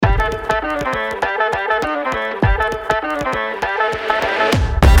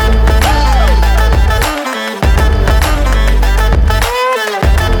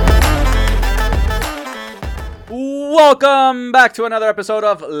Welcome back to another episode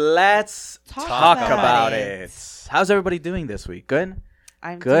of Let's Talk About It. How's everybody doing this week? Good?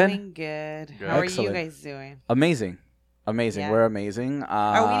 I'm Good? doing good. Good. How are Excellent. you guys doing? Amazing. Yeah. We're amazing.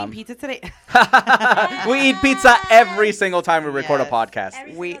 Are we eating pizza today? We eat pizza every single time we record a Yes.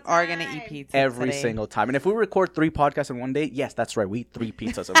 podcast. We are going to eat pizza Every today. single time. And if we record 3 podcasts in one day, yes, that's right. We eat 3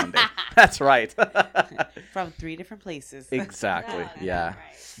 pizzas in one day. That's right. From 3 different places. Exactly. Yeah.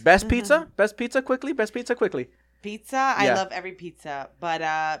 Best pizza? Best pizza quickly? Best pizza quickly. Pizza? I Yeah. love every pizza.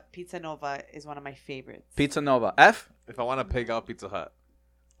 But Pizza Nova is one of my favorites. Pizza Nova. F? If I want to pig out, Pizza Hut.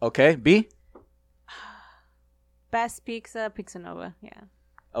 Okay. B? Best pizza, Pizza Nova. Yeah.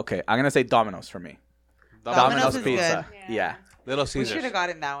 Okay. I'm going to say Domino's for me. Domino's is pizza. good. Yeah. Little We Caesars. should have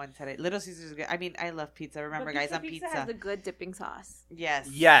gotten that one today. Little Caesars is good. I mean, I love pizza. Remember, guys, I'm Pizza pizza. has a good dipping sauce. Yes.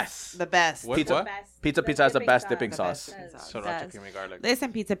 Yes. The best. What? Pizza- What? Pizza has the best dipping The sauce. best dipping sauce. Sriracha, Does. creamy garlic.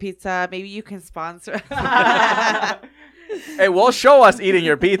 Listen, Pizza. Maybe you can sponsor. Hey, we'll show us eating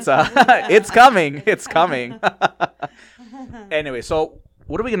your pizza. It's coming. It's coming. Anyway, so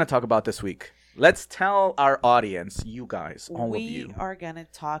what are we going to talk about this week? Let's tell our audience, you guys, all of you. We are going to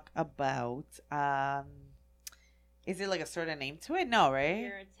talk about... is it like a certain name to it? No, right?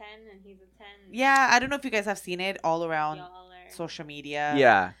 You're a 10 and he's a 10. Yeah, I don't know if you guys have seen it all around Y'all are... social media.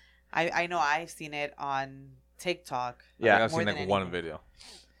 Yeah. I know I've seen it on TikTok. Yeah. I think I've more seen than like one anything. video.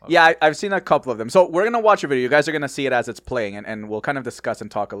 Yeah, I've seen a couple of them. So we're going to watch a video. You guys are going to see it as it's playing, and we'll kind of discuss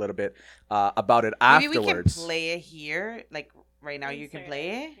and talk a little bit about it Maybe afterwards. we can play it here. Like right now you can Insert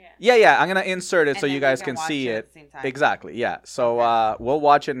play it. Yeah, I'm going to insert it And so then you we guys can watch see at it. the same time. Exactly, yeah. So Okay. we'll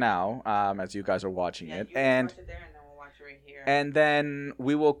watch it now as you guys are watching Yeah, it. you can And watch it there and then we'll watch it right here. And then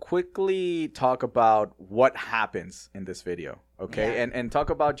we will quickly talk about what happens in this video, okay? Yeah. And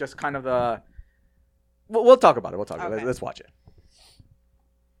talk about just kind of the... We'll talk about it. We'll talk about it. Okay. Let's watch it.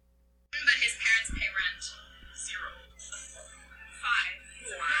 That his parents pay rent. 0. 5.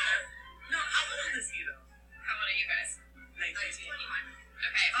 4. No, how old is he though? How old are you guys? 19.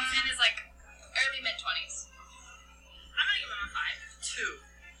 21. Okay, he's in his like early mid 20s. I'm gonna give him a 5. 2.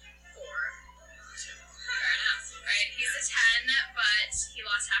 4. 2. Fair enough. Alright, he's a 10, but he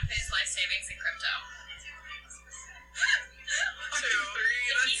lost half his life savings in crypto. 2. 3.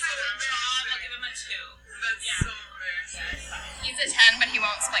 If he has a job, I'll give him a 2. That's so embarrassing. He's a 10, but he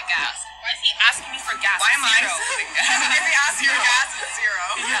won't split gas. Why is he asking me for gas? Why am I splitting gas? If he asks for gas, it's 0.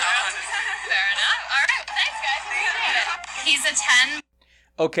 Yeah. Fair enough. All right. Thanks, guys. Appreciate it. He's a 10.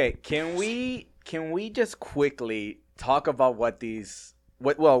 Okay, can we just quickly talk about what this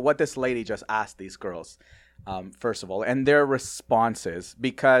lady just asked these girls, first of all, and their responses,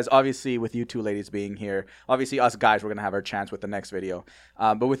 because obviously with you two ladies being here, obviously us guys, we're going to have our chance with the next video.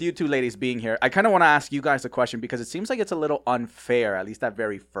 But with you two ladies being here, I kind of want to ask you guys a question because it seems like it's a little unfair, at least that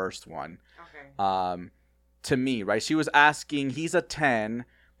very first one, Okay. to me, right? She was asking, he's a 10,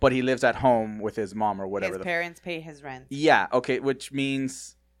 but he lives at home with his mom or whatever. His parents pay his rent. Yeah, okay, which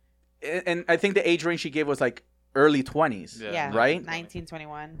means, and I think the age range she gave was like early 20s. Yeah. Right? 19,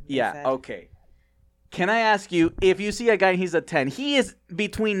 21. they Yeah, said. okay. Can I ask you, if you see a guy, he's a 10, he is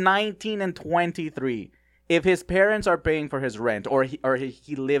between 19 and 23. If his parents are paying for his rent or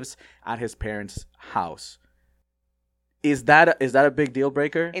he lives at his parents' house, is that a big deal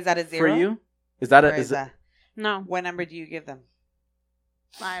breaker? Is that a 0? for you? Is that Or a is that? No. What number do you give them?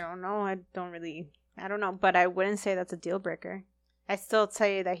 I don't know. I don't know. But I wouldn't say that's a deal breaker. I still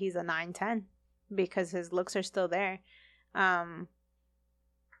say that he's a 9-10 because his looks are still there.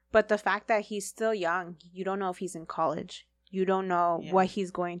 But the fact that he's still young, you don't know if he's in college. You don't know Yeah. what he's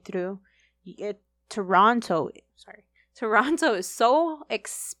going through. Toronto is so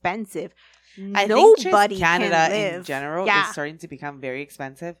expensive. I think just Nobody Canada can live. in general Yeah. is starting to become very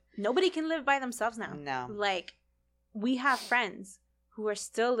expensive. Nobody can live by themselves now. No. Like, we have friends who are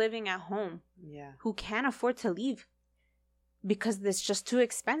still living at home Yeah. who can't afford to leave because it's just too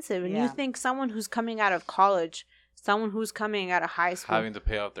expensive. And you Yeah. think someone who's coming out of college, someone who's coming out of high school, Having to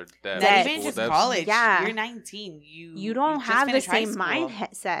pay off their debt. Not That's- even just That's- college. Yeah. You're 19. you don't just have the finished high same school.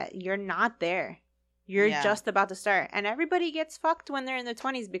 mindset. You're not there. You're Yeah. just about to start. And everybody gets fucked when they're in their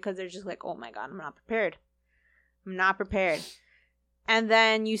 20s because they're just like, oh my God, I'm not prepared. I'm not prepared. And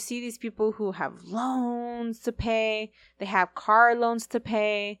then you see these people who have loans to pay. They have car loans to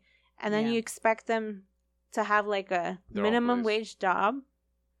pay. And then Yeah. you expect them to have like a Their own minimum place. wage job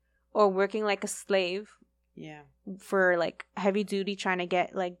or working like a slave Yeah. for like heavy duty trying to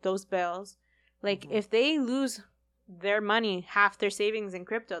get like those bills. Like Mhm. if they lose their money, half their savings in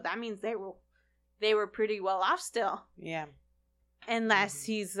crypto, that means they were pretty well off still. Yeah. Unless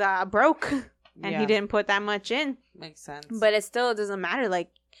he's broke and Yeah. he didn't put that much in. Makes sense. But it still doesn't matter.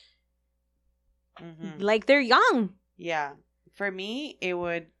 Like Mhm. like they're young. Yeah. For me,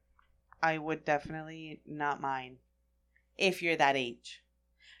 I would definitely not mind if you're that age.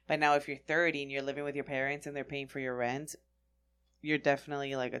 But now if you're 30 and you're living with your parents and they're paying for your rent, you're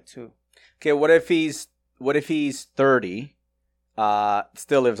definitely like a 2. Okay, what if he's 30,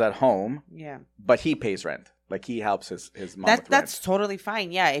 still lives at home, Yeah. but he pays rent? Like he helps his mom with That's rent. totally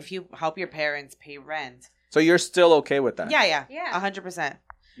fine. Yeah, if you help your parents pay rent. So you're still okay with that? Yeah. Yeah. 100%.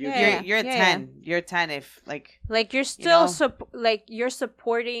 Yeah. You're a Yeah. 10. You're a 10 if like Like you're still know? you're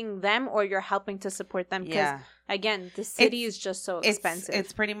supporting them or you're helping to support them because yeah. again, the city is just so expensive.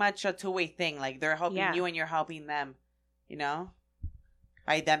 It's pretty much a two-way thing. Like they're helping Yeah. you and you're helping them, you know?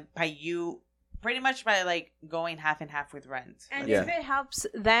 By you pretty much by like going half and half with rent. and Yeah. if it helps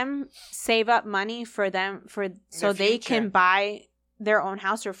them save up money for them so they future. can buy their own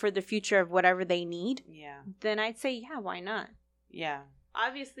house or for the future of whatever they need, Yeah. then I'd say yeah, why not? Yeah.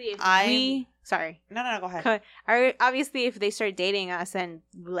 Obviously, if I'm- sorry. No, go ahead. Obviously, if they start dating us and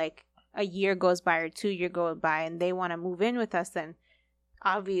like a year goes by or 2 year goes by and they want to move in with us, then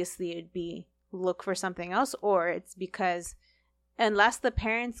obviously it'd be look for something else, or it's because unless the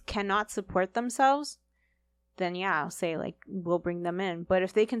parents cannot support themselves, then yeah, I'll say like we'll bring them in. But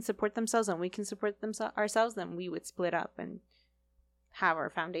if they can support themselves and we can support ourselves, then we would split up and have our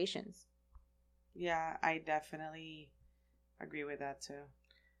foundations. Yeah, I definitely agree with that too.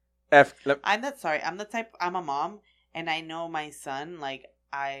 I'm the type, I'm a mom and I know my son, like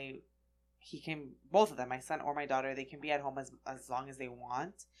both of them, my son or my daughter, they can be at home as long as they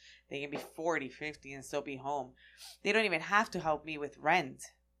want. They can be 40, 50 and still be home. They don't even have to help me with rent.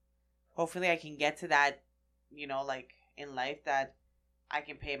 Hopefully I can get to that, you know, like in life that I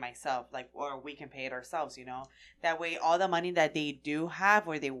can pay it myself, like, or we can pay it ourselves, you know. That way all the money that they do have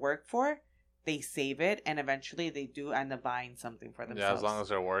or they work for, they save it and eventually they do end up buying something for themselves. Yeah, as long as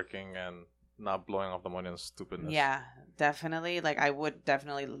they're working and not blowing off the money on stupidness. Yeah, definitely. Like, I would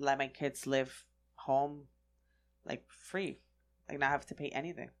definitely let my kids live home, like, free. Like, not have to pay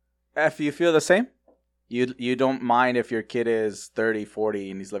anything. If you feel the same? You don't mind if your kid is 30,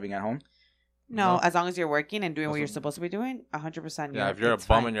 40 and he's living at home? No, No. as long as you're working and doing what you're Doesn't- supposed to be doing, 100%. Yeah, if you're a it's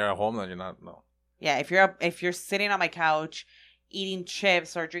bum fine. and you're at home, then you're not. No. Yeah, if you're sitting on my couch eating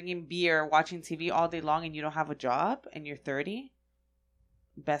chips or drinking beer, watching TV all day long and you don't have a job and you're 30,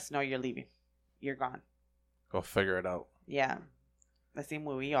 best know you're leaving. You're gone. Go figure it out. Yeah. The same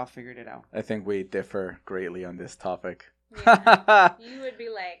way we all figured it out. I think we differ greatly on this topic. You would be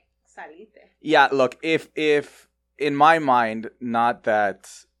like salite. Yeah, look, if in my mind, not that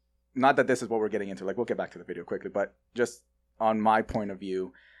this is what we're getting into. Like, we'll get back to the video quickly, but just on my point of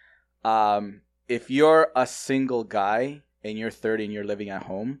view, if you're a single guy and you're 30 and you're living at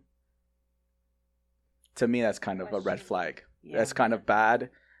home, to me that's kind of a red flag. Yeah. That's kind of bad.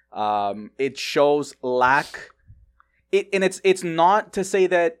 It shows lack. It's not to say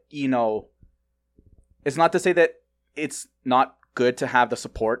that, you know, it's not to say that it's not good to have the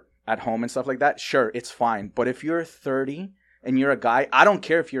support at home and stuff like that. Sure, it's fine. But if you're 30 and you're a guy, I don't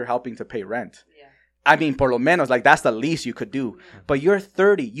care if you're helping to pay rent. Yeah. I mean, por lo menos, like, that's the least you could do. But you're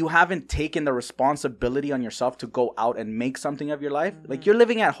 30. You haven't taken the responsibility on yourself to go out and make something of your life. Like, you're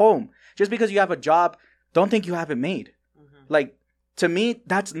living at home. Just because you have a job, don't think you have it made. Like, to me,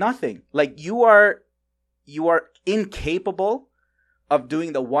 that's nothing. Like, you are incapable of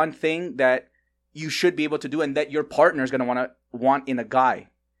doing the one thing that you should be able to do and that your partner is going to want in a guy,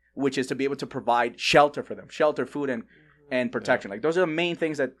 which is to be able to provide shelter for them, shelter, food, and protection. Like, those are the main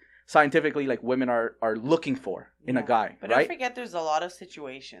things that scientifically, like, women are looking for in a guy, But right? don't forget, there's a lot of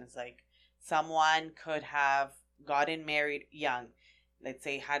situations. Like, someone could have gotten married young. Let's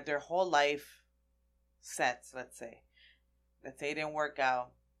say, had their whole life set, let's say. Let's say it didn't work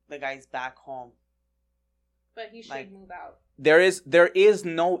out. The guy's back home. But he should Like- move out. There is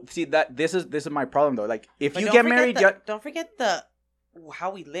no, see, that this is my problem though. Like, if But you don't get forget married, don't forget how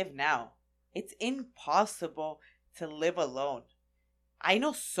we live now. It's impossible to live alone. I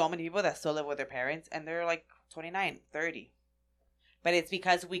know so many people that still live with their parents and they're like 29, 30. But it's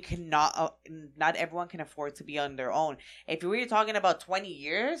because we cannot, not everyone can afford to be on their own. If we were talking about 20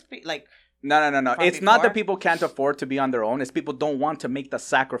 years, like, No. from It's not that before? people can't afford to be on their own. It's people don't want to make the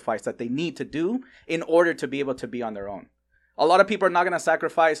sacrifice that they need to do in order to be able to be on their own. A lot of people are not going to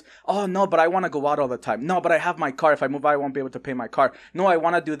sacrifice, oh, no, but I want to go out all the time. No, but I have my car. If I move out, I won't be able to pay my car. No, I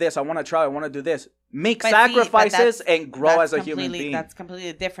want to do this. I want to travel. I want to do this. Make But see, but sacrifices that's- and grow that's as a human completely- being. That's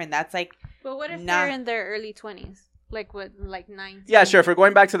completely different. That's like, But what if Nah. they're in their early 20s? Like what, like 19? Yeah, sure. If we're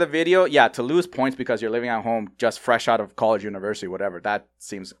going back to the video, yeah, to lose points because you're living at home just fresh out of college, university, whatever, that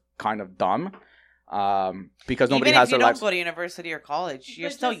seems kind of dumb. Because nobody even has if you their don't lives. go to university or college, you're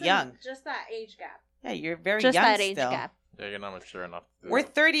But still just young. just that age gap. Yeah, you're very Just young that age still. gap. Yeah, you're not mature enough. To do We're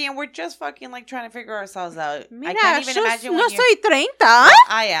that. 30 and we're just fucking like trying to figure ourselves out. Mira, I can't even imagine no when soy 30.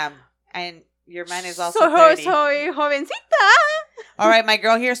 I am. And your man is also 30. Soy jovencita. All right, my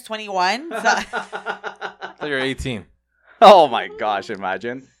girl here is 21. So I thought you're 18. Oh my gosh,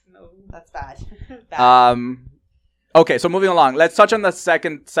 imagine. that's bad. Bad. Okay, so moving along. Let's touch on the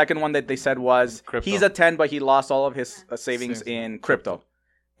second one that they said was Crypto. he's a 10, but he lost all of his savings in crypto.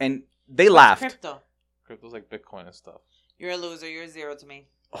 And they What's laughed. Crypto. Crypto's like Bitcoin and stuff. You're a loser. You're a zero to me.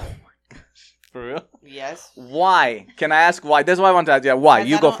 Oh my gosh. For real? Yes. Why? Can I ask why? This is why I want to ask. Yeah, why? 'Cause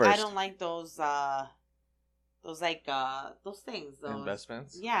You I go don't- first. I don't like those things. Those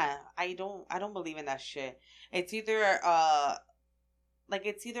Investments? Yeah, I don't believe in that shit. It's either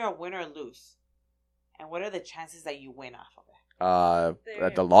it's either a win or lose. And what are the chances that you win off of it?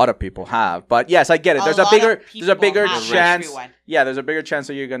 That a lot of people have, but yes, I get it. There's a lot bigger, of there's a people bigger have, chance. everyone. Yeah, there's a bigger chance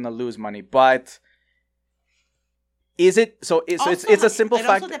that you're gonna lose money. But is it so? It's a simple it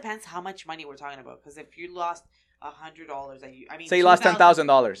fact. also depends how much money we're talking about. Because if you lost $100, Say you lost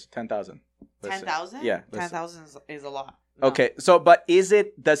 $10,000. 10,000. 10,000. Yeah, 10,000 is a lot. No. Okay, so but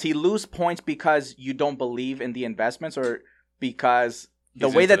does he lose points because you don't believe in the investments, or because the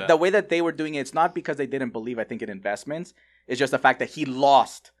He's way into that that. the way that they were doing it, it's not because they didn't believe, I think, in investments. It's just the fact that he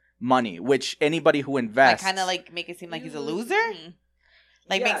lost money, which anybody who Like invests kind of like make it seem like he's a loser.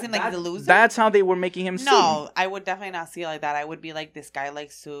 Like Yeah, makes him like he's a loser. That's how they were making him seem. No, I would definitely not see it like that. I would be like, this guy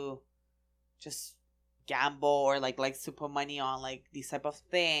likes to just gamble or like likes to put money on like these type of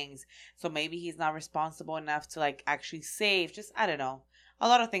things. So maybe he's not responsible enough to like actually save. Just I don't know. A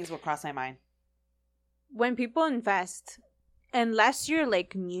lot of things will cross my mind. When people invest, unless you're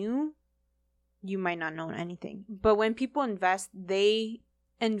like new, you might not know anything. But when people invest, they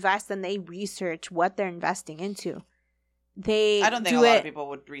invest and they research what they're investing into. I don't think do a lot it. of people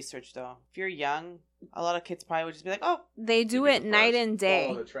would research though. If you're young, a lot of kids probably would just be like, "Oh, They do You'd be it night surprised. and day.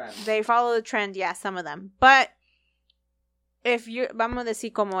 Follow the trend. They follow the trend, yeah, some of them. But if you're, vamos a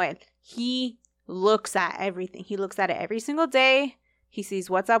decir como él, he looks at everything. He looks at it every single day. He sees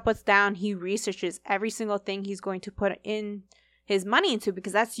what's up, what's down. He researches every single thing he's going to put in his money into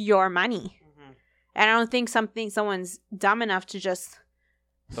because that's your money. mhm. And I don't think someone's dumb enough to just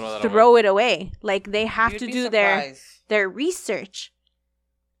Throw that away. throw it away. Like they have You'd to be do surprised. their research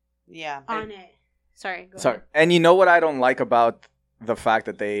Yeah. on it. Sorry. Go Sorry. ahead. And you know what I don't like about the fact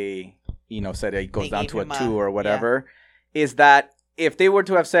that they, said it goes They down gave to a him a- 2 or whatever, is that if they were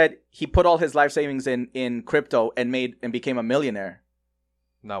to have said he put all his life savings in crypto and became a millionaire.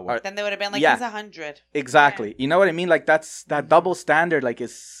 Now what? Then they would have been like, Yeah. he's 100. Exactly. You know what I mean? Like that double standard like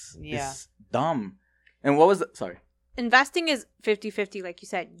is dumb. And what was sorry. Investing is 50-50, like you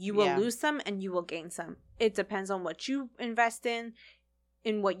said. You will Yeah. lose some and you will gain some. It depends on what you invest in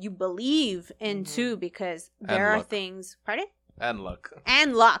what you believe in Mhm. too, because And there are luck. things, pardon? And luck.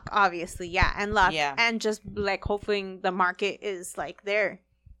 And luck, obviously, yeah, and luck. Yeah. And just like hoping the market is like there.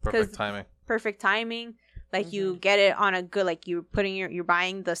 Perfect 'Cause- timing. Perfect timing. Like you Mm-hmm. get it on a good, like you're you're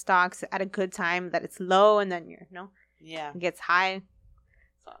buying the stocks at a good time that it's low and then Yeah. it gets high.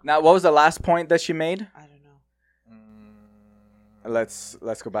 Now, what was the last point that she made? I don't know. Let's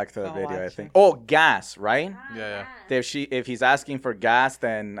go back to the Oh, video, I watch think. it. Oh, gas, right? Yeah. If he's asking for gas,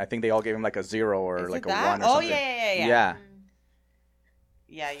 then I think they all gave him like a 0 or Is like it a that? 1 or Oh, something. yeah.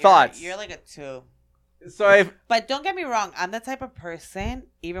 Yeah, Thoughts? You're like a 2. So if But don't get me wrong. I'm the type of person,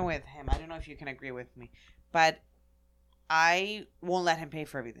 even with him, I don't know if you can agree with me, but I won't let him pay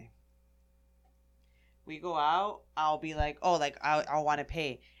for everything. We go out, I'll be like, oh, like, I'll want to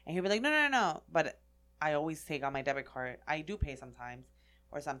pay. And he'll be like, no. But I always take out my debit card. I do pay sometimes,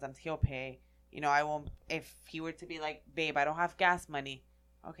 or sometimes he'll pay. I won't, if he were to be like, babe, I don't have gas money.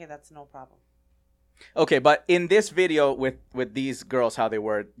 Okay, that's no problem. Okay, but in this video with these girls, how they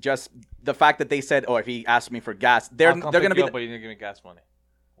were, just the fact that they said, "Oh, if he asked me for gas," they're gonna be. Up, but you didn't give me gas money.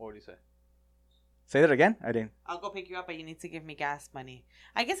 What would you say? Say that again. I didn't. I'll go pick you up, but you need to give me gas money.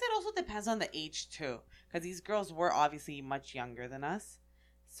 I guess it also depends on the age too, because these girls were obviously much younger than us,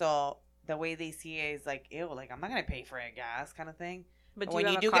 so the way they see it is like, ew, like I'm not gonna pay for a gas kind of thing. But do when you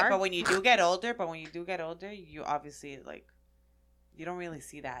you have do a car? when you do get older, you obviously like, you don't really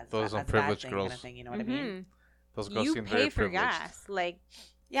see that as, Those as are bad privileged thing girls. kind of thing. You know what I mean? Mhm. Those girls You seem pay very for privileged. gas, like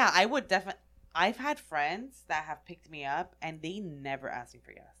Yeah, I would definitely. I've had friends that have picked me up and they never asked me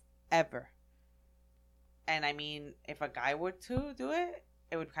for gas ever. And I mean, if a guy were to do it,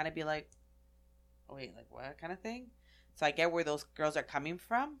 it would kind of be like, wait, like what kind of thing? So I get where those girls are coming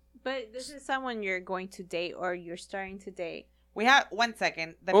from. But this is someone you're going to date or you're starting to date. We have 1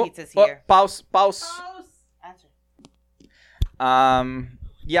 second. The Oh, pizza's oh, here. Pause. Answer.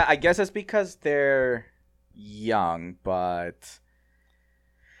 Yeah, I guess it's because they're young, but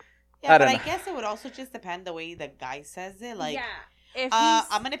Yeah, I but don't I know. guess it would also just depend the way the guy says it. Like, if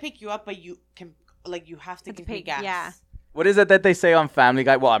I'm gonna pick you up, but you can you have to Have to give me pay- gas. yeah. what is it that they say on Family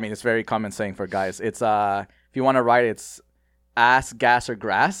Guy? Well, I mean, it's very common saying for guys. It's if you want to ride, it's ass, gas, or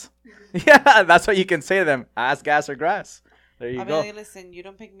grass. Yeah, that's what you can say to them. Ass, gas, or grass. There you I'll be go. like, listen, you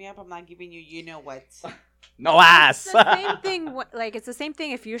don't pick me up, I'm not giving you know what. No ass. It's the same thing. Like it's the same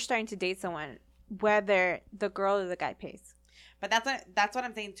thing if you're starting to date someone, whether the girl or the guy pays. But that's what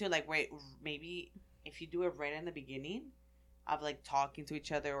I'm saying too. Like, wait, maybe if you do it right in the beginning of like talking to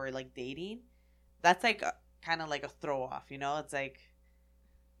each other or like dating, that's like kind of like a throw off. You know, it's like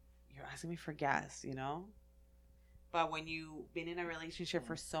you're asking me for gas. You know, but when you've been in a relationship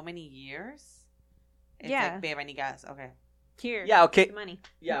for so many years, it's Yeah. like, babe, I need gas. Okay. Here, Yeah, okay. the money.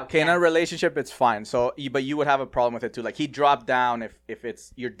 Yeah, okay. In a relationship, it's fine. So, but you would have a problem with it too. Like he dropped down if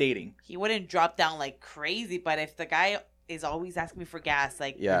it's you're dating. He wouldn't drop down like crazy, but if the guy is always asking me for gas,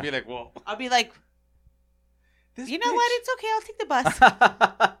 like, Yeah. Be like, well, I'll be like, This you know bitch. what? It's okay. I'll take the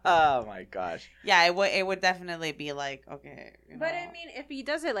bus. Oh my gosh. Yeah, it would definitely be like, okay. You But know. I mean, if he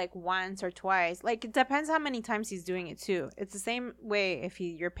does it like once or twice, like it depends how many times he's doing it too. It's the same way if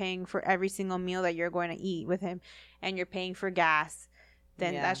you're paying for every single meal that you're going to eat with him, and you're paying for gas,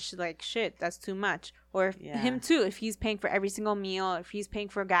 then Yeah. that's like shit. That's too much. Or if Yeah. him too, if he's paying for every single meal, if he's paying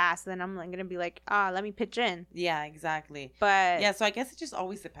for gas, then I'm like gonna be like, let me pitch in. Yeah, exactly. But Yeah, so I guess it just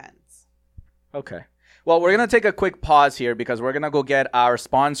always depends. Okay. Well, we're gonna take a quick pause here because we're gonna go get our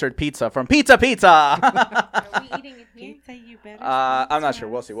sponsored pizza from Pizza Pizza. are we eating it here? Pizza, you better. I'm not sure.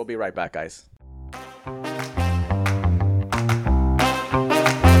 We'll see. We'll be right back, guys.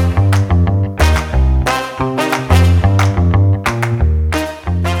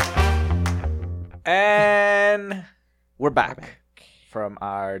 And we're back from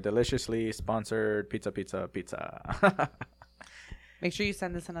our deliciously sponsored Pizza. Make sure you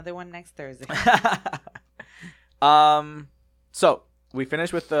send us another one next Thursday. So we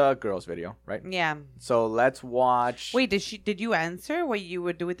finished with the girls video, right? Yeah. So let's watch. Wait, did you answer what you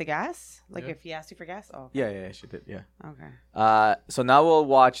would do with the gas? Like Yeah. if he asked you for gas? Oh. Yeah, she did. Yeah. Okay. So now we'll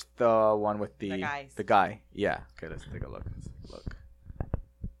watch the one with The guys. the guy. Yeah. Okay, let's take a look. Look.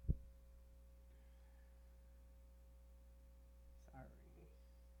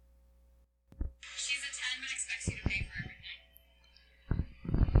 She's a 10 but expects you to pay for everything.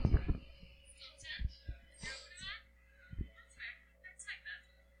 Still 10? You're open to that? That's fair. That's like that.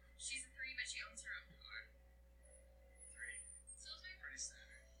 She's a 3 but she owns her own car. 3. Still fair? Pretty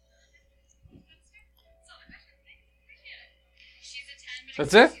standard. That's fair. Solid question. Thanks. Appreciate it. She's a 10 but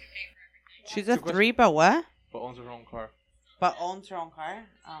That's expects it? you to pay for everything. She's a Two questions. 3, but what? but owns her own car. But owns her own car?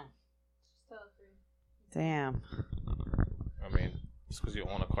 Oh. Damn. I mean, just because you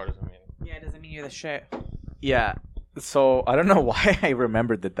own a car doesn't mean. Yeah, it doesn't mean you're the shit. Yeah. So I don't know why I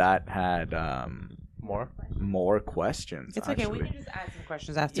remembered that had More? more questions. It's okay. We actually. can just add some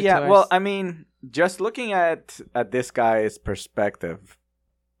questions after. Yeah. to Well, ours. I mean, just looking at this guy's perspective,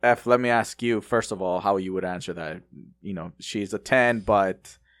 F. Let me ask you first of all how you would answer that. You know, she's a 10,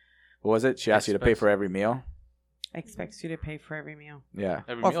 but what was it? She asked you to pay Expects- for every meal. expects you to pay for every meal. Yeah.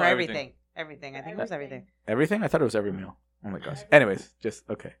 Every Or meal, for everything. Everything. I think it was everything. Everything? I thought it was every meal. Oh my gosh. Anyways, just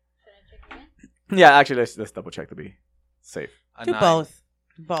okay. Yeah, actually, let's double check to be safe. A Do 9. both.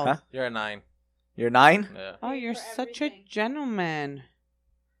 Both. Huh? You're a 9. You're 9? Yeah. Oh, you're such a gentleman.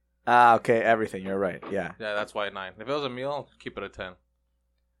 Ah, okay. Everything. You're right. Yeah. Yeah, that's why 9. If it was a meal, keep it a 10.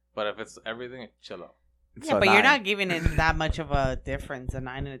 But if it's everything, chill out. Yeah, but you're not giving it that much of a difference. A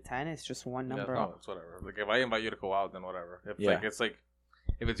 9 and a 10 is just one Yeah, number. no, it's whatever. Like if I invite you to go out, then whatever. If Yeah.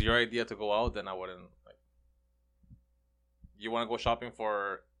 if it's your idea to go out, then I wouldn't like. You want to go shopping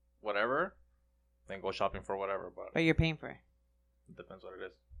for whatever, then go shopping for whatever. But But you're paying for it. it depends what it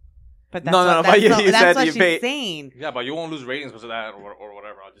is. But No, that's no, what, but that's you not- said that's what you she's pay- saying. Yeah, but you won't lose ratings because of that or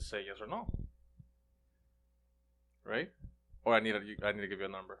whatever. I'll just say yes or no. Right? Or I need to give you a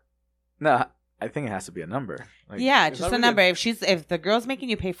number. No, I think it has to be a number. Like, Yeah, it's just not a really number. If the girl's making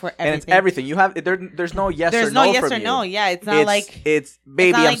you pay for everything, and it's everything. You have there's no yes there's or no no yes from or you. no. Yeah, it's not like it's it's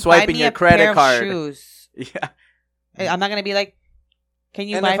baby. not I'm like, buy swiping me your a pair credit of card. Shoes. Yeah. I'm not gonna be like, can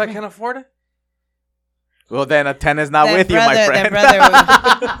you And buy? if I me- can afford it, Well, then a 10 is not Then with you, my brother- friend.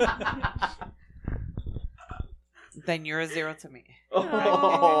 then then you're a 0 to me.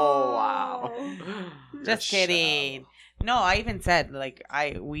 Oh wow! Just kidding. No, I even said like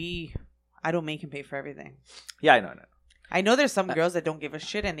I don't make him pay for everything. Yeah, I know. I know there's some girls that don't give a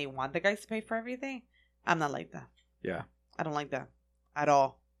shit and they want the guys to pay for everything. I'm not like that. Yeah. I don't like that at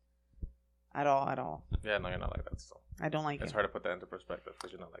all. At all. Yeah, no, you're not like that. So I don't like it's it. hard to put that into perspective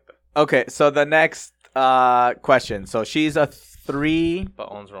because you're not like that. Okay, so the next question. So she's a 3,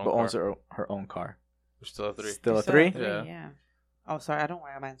 But owns her own but car. owns her own car. You're still a 3. Still a You're 3? Yeah. Yeah. Oh, sorry. I don't know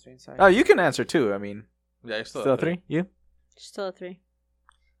why I'm answering. Sorry. Oh, you can answer too. I mean, Yeah, you're still a 3? You? Still a 3.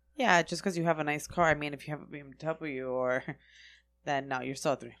 Yeah, just because you have a nice car. I mean, if you have a BMW or... Then no, you're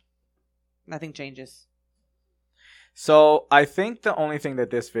still a 3. Nothing changes. So I think the only thing that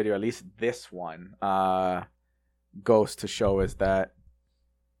this video, at least this one, goes to show is that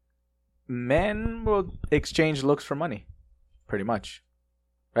men will exchange looks for money, pretty much,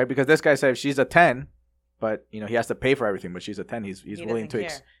 right? Because this guy said she's a 10, but he has to pay for everything. But she's a 10. He's willing to,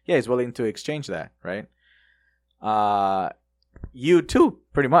 he's willing to exchange that, right? You too,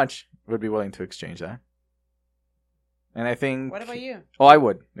 pretty much, would be willing to exchange that. And I think. What about you? Oh, I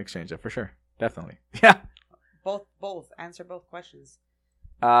would exchange it for sure, definitely. Yeah. Both. Answer both questions.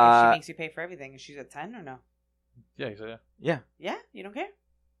 If she makes you pay for everything, is she a 10 or no? Yeah, he said yeah. Yeah. Yeah, you don't care.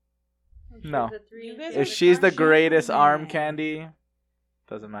 No. You guys If are she's the crushing greatest it. arm candy,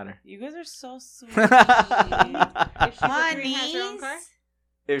 doesn't matter. You guys are so sweet. If she's a 3 and has her own car?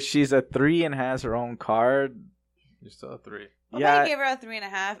 If she's a 3 and has her own car, You're still a 3. What yeah, if I give her a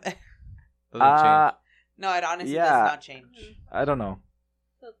 3.5? Doesn't change. No, it honestly Yeah. does not change. I don't know.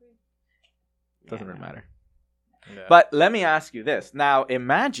 Still 3. Doesn't Yeah, really no. matter. Yeah. But let me ask you this. Now,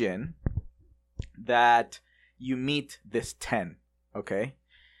 imagine that you meet this 10, okay?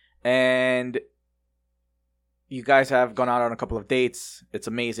 And you guys have gone out on a couple of dates. It's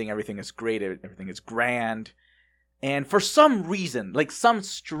amazing. Everything is great. Everything is grand. And for some reason, like some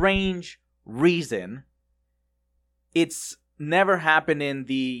strange reason, it's never happened in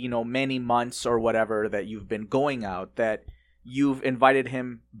the, many months or whatever that you've been going out that you've invited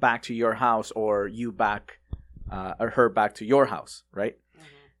him back to your house or you back or her back to your house, right? Mm-hmm.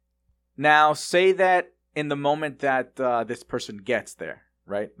 Now, say that in the moment that this person gets there,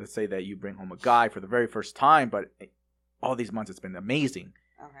 right? Let's say that you bring home a guy for the very first time, but all these months it's been amazing.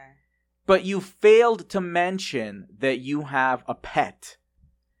 Okay. But you failed to mention that you have a pet.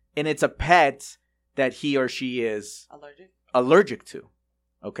 And it's a pet that he or she is allergic to.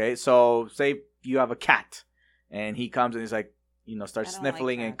 Okay? So, say you have a cat and he comes and he's like, starts I don't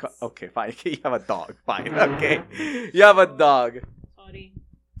sniffling like and... cats. Okay, fine. You have a dog. Fine. Okay. You have a dog. Sorry.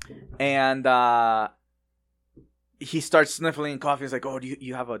 And he starts sniffling and coughing. He's like, oh, do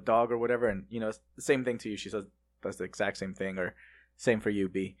you have a dog or whatever? And, it's the same thing to you. She says, that's the exact same thing, or same for you,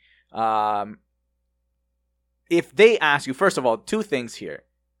 B. If they ask you, first of all, 2 things here.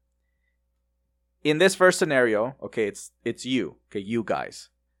 In this first scenario, okay, it's you, okay, you guys,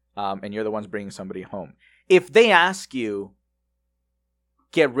 and you're the ones bringing somebody home. If they ask you,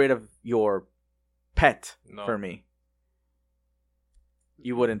 get rid of your pet No. for me,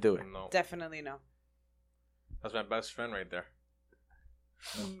 you wouldn't do it. No. Definitely no. That's my best friend right there.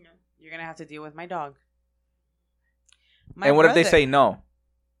 No. You're gonna have to deal with my dog. And what if they say no?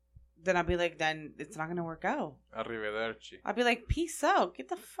 Then I'll be like, then it's not gonna work out. Arrivederci. I'll be like, peace out. Get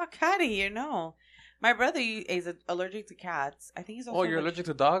the fuck out of here. No. My brother is allergic to cats. I think he's also Oh, you're allergic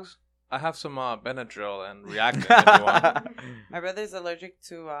to dogs? I have some Benadryl and Reactine if you want. My brother's allergic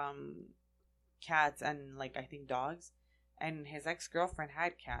to cats and I think dogs. And his ex-girlfriend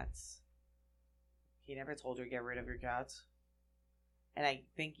had cats. He never told her get rid of your cats. And I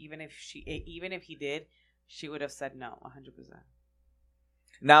think even if he did, she would have said no, 100%.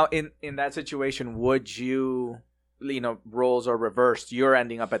 Now, in that situation, would you, roles are reversed. You're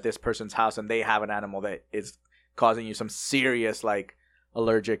ending up at this person's house and they have an animal that is causing you some serious,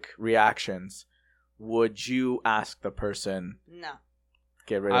 allergic reactions. Would you ask the person, No.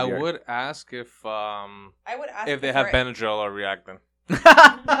 get rid of your... I would ask if I would ask they have Benadryl or Reactine.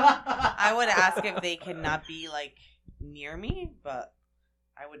 I would ask if they cannot be near me, but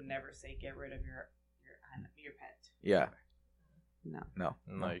I would never say get rid of your pet. Yeah. No. No.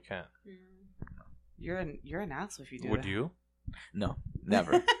 No, you can't. You're an asshole if you do Would that. you? No.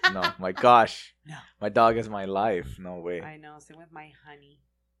 Never. No. My gosh. No. My dog is my life. No way. I know. Same with my honey.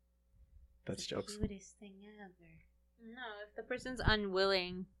 That's jokes. Cutest thing ever. No, if the person's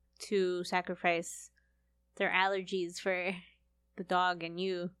unwilling to sacrifice their allergies for the dog and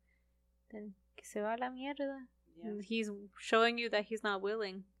you, then que se va a la mierda. Yeah. He's showing you that he's not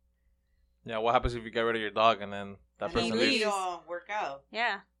willing. Yeah, what happens if you get rid of your dog and then that And person then leaves? you don't work out.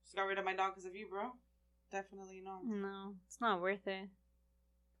 Yeah. Just got rid of my dog because of you, bro. Definitely no. No, it's not worth it.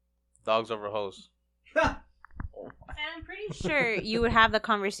 Dogs over hose. And I'm pretty sure you would have the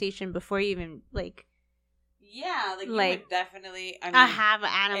conversation before you even Yeah, you Like, would definitely. I mean, I have an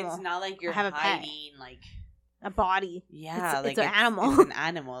animal, It's not like you're I have a pet. hiding a body. Yeah, It's an animal. It's an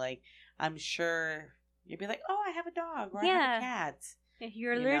animal. I'm sure you'd be like, "Oh, I have a dog or I Yeah. have a cat." If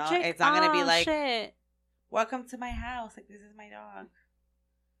you're You know, allergic, it's not gonna be like- shit. Welcome to my house. Like, this is my dog.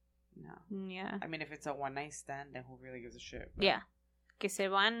 No. Yeah. I mean, if it's a one night stand, then who really gives a shit? But- Yeah. Que se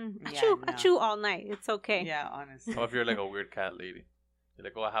van Yeah, achoo, no. achoo all night. It's okay. Yeah, honestly. What if you're like a weird cat lady? You're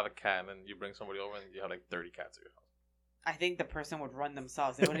like, oh, I have a cat, and then you bring somebody over and you have like 30 cats at your house. I think the person would run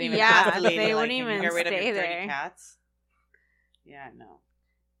themselves. They wouldn't even Yeah, ask the lady, they like, wouldn't can you even get rid of stay your 30 there. cats? Yeah, no.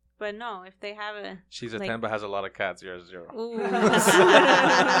 But no, if they have a She's a Like- 10 but has a lot of cats. You're a 0. ooh.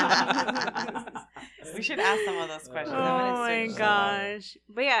 We should ask some of those questions. Oh I'm gonna my search them. gosh.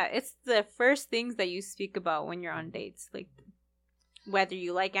 But yeah, it's the first things that you speak about when you're on dates. Like whether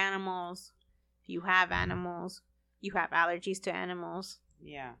you like animals, if you have animals, you have allergies to animals.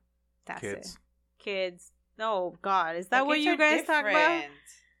 Yeah. That's Kids. it. Kids. Oh God, is that But what kids you are guys talk about? different.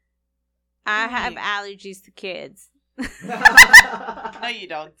 I do you have mean? allergies to kids. No, you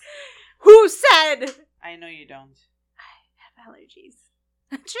don't. Who said? I know you don't. I have allergies.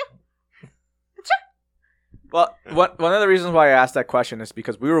 Achoo. Well, one of the reasons why I asked that question is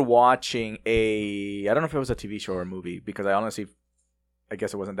because we were watching I don't know if it was a TV show or a movie, because I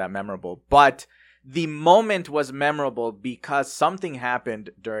guess it wasn't that memorable. But the moment was memorable because something happened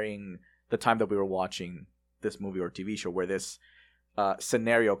during the time that we were watching this movie or TV show where this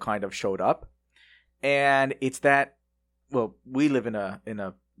scenario kind of showed up. And it's that, well, we live in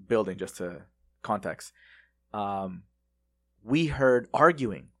a building, just to context. We heard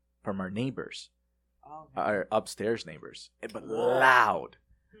arguing from our neighbors. Oh, Our upstairs neighbors, but Whoa. loud.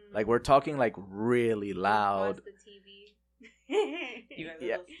 Like we're talking like really loud. The TV. you guys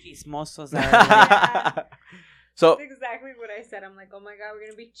Yeah. are those chismosos. Out So That's exactly what I said. I'm like, oh my God, we're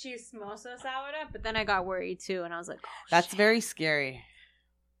gonna be chismosos ahora. But then I got worried too, and I was like, oh, That's shit. very scary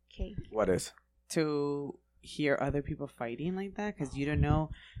Okay. what is? to hear other people fighting like that because you don't know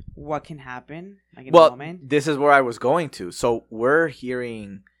what can happen. Like in a Well, moment. this is where I was going to. So we're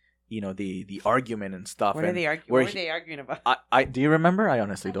hearing, the argument and stuff. What are and they arguing? we're What are they arguing about? I do you remember? I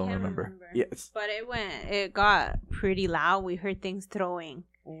honestly I don't can't remember. remember. Yes. But it got pretty loud. We heard things throwing,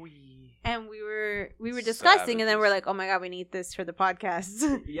 Ooh. and we were discussing, and then we're Savages. like, oh my God, we need this for the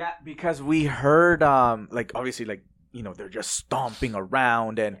podcast. Yeah, because we heard like obviously like they're just stomping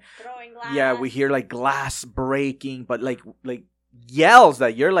around and Throwing glass. yeah, we hear like glass breaking, but like yells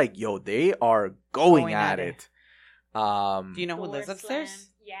that you're like, yo, they are going at it. Do you know who Door lives upstairs? slammed.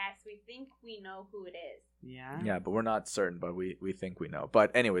 Yes, we think we know who it is. Yeah. Yeah, but we're not certain, but we think we know.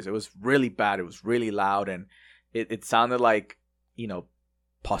 But anyways, it was really bad. It was really loud, and it sounded like,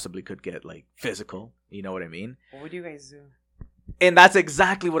 possibly could get like physical. You know what I mean? What would you guys do? And that's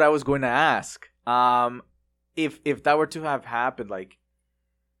exactly what I was going to ask. If that were to have happened, like,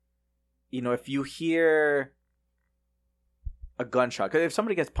 if you hear a gunshot, because if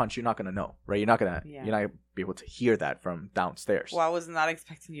somebody gets punched, you're not gonna know, right? You're not gonna be able to hear that from downstairs. Well, I was not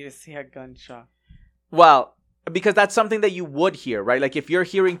expecting you to see a gunshot. Well, because that's something that you would hear, right? Like if you're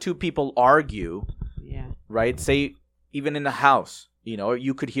hearing two people argue, Yeah. right? Say even in a house,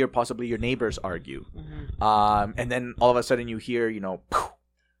 you could hear possibly your neighbors argue, Mm-hmm. and then all of a sudden you hear,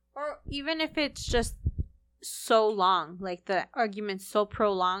 Or even if it's just so long, like the argument's so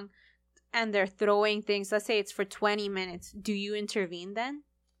prolonged, and they're throwing things. Let's say it's for 20 minutes. Do you intervene then?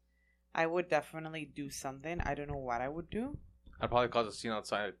 I would definitely do something. I don't know what I would do. I'd probably cause a scene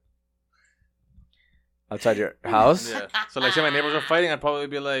outside. outside your house. Yeah. So like, say my neighbors are fighting, I'd probably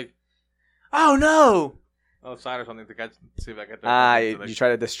be like Oh no! outside or something to see if I get them. You try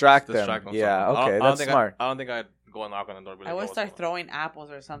to distract them. distract them. Yeah, something. okay, I don't that's think smart. I don't think I'd go and knock on the door. And be like, I would "Yo, what's start going on?" throwing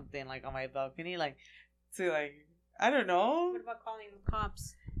apples or something like on my balcony, like to like I don't know. What about calling the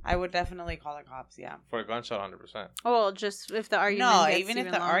cops? I would definitely call the cops. Yeah. for a gunshot, 100%. Oh, well, just if the argument No, gets even if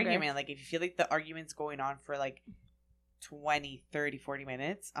the longer. argument, like if you feel like the argument's going on for like 20, 30, 40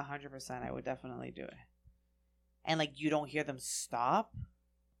 minutes, 100%, I would definitely do it. And like you don't hear them stop.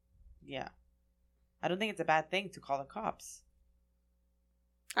 Yeah. I don't think it's a bad thing to call the cops.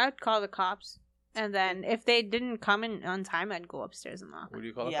 I'd call the cops. And then if they didn't come in on time, I'd go upstairs and knock. Would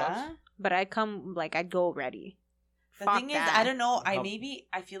you call the Yeah. cops? But I'd come, I'd go ready. The Fuck thing is, that. I don't know. How-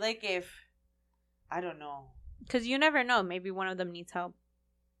 I feel like if I don't know. Because you never know. Maybe one of them needs help.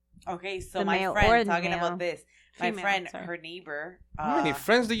 Okay, so The my male or friend the talking male. about this. My Female, friend, sorry. her neighbor. How many uh,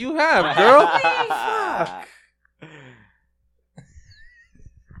 friends do you have, girl? Fuck.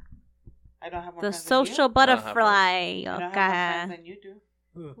 I don't have more The friends than you. social don't have butterfly. I don't have more friends Okay. than you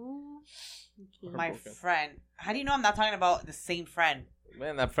do. Ooh. Okay. My broken. friend. How do you know I'm not talking about the same friend?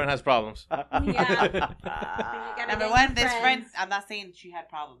 Man, that friend has problems. Yeah. You gotta Number get one, new this friend. friends. I'm not saying she had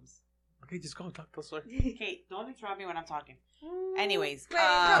problems. Okay, just go. Talk to her. Okay, don't interrupt me when I'm talking. Anyways,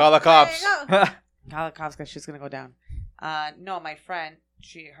 Call the cops. Call the cops because she's gonna go down. No, my friend,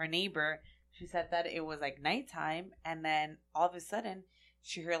 her neighbor, she said that it was like nighttime, and then all of a sudden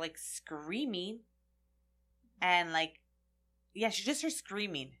she heard like screaming, and like, yeah, she just heard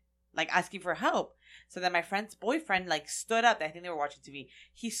screaming, like asking for help. So then my friend's boyfriend like stood up. I think they were watching TV.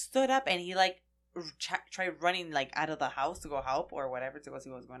 He stood up and he like tried running like out of the house to go help or whatever, to go see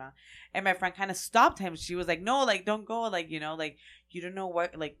what was going on. And my friend kind of stopped him. She was like, no, like don't go, like, you know, like you don't know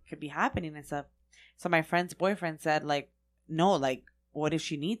what like could be happening and stuff. So my friend's boyfriend said like, no, like what if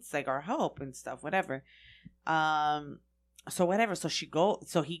she needs like our help and stuff, whatever. So whatever. So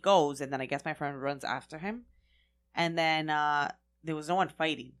he goes, and then I guess my friend runs after him, and then there was no one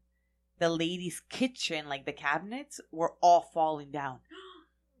fighting. The lady's kitchen, like the cabinets, were all falling down.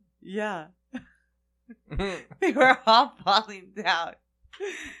 Yeah. They were all falling down.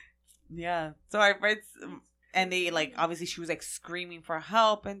 Yeah. So our friends, and they like, obviously she was like screaming for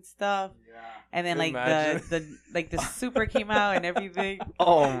help and stuff. Yeah. And then like the super came out and everything.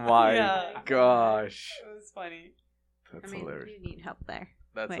 Oh my gosh. It was funny. That's hilarious. You need help there.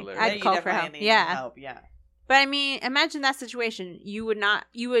 That's hilarious. I'd call for help. Yeah. Help, yeah. But I mean, imagine that situation. You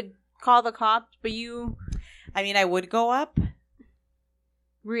would call the cops, but I mean, I would go up.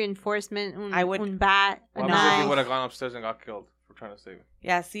 Reinforcement. I would. Un bat. What happens if you would have gone upstairs and got killed for trying to save him?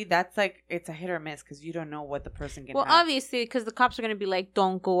 Yeah, see, that's like, it's a hit or miss because you don't know what the person can have. Obviously, because the cops are going to be like,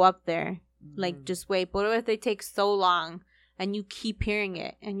 don't go up there. Mm-hmm. Like, just wait. But what if they take so long and you keep hearing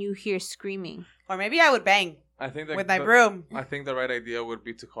it and you hear screaming? Or maybe I would bang. I think with my broom. I think the right idea would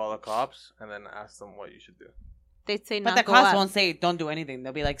be to call the cops and then ask them what you should do. They'd say, but the cops won't say don't do anything.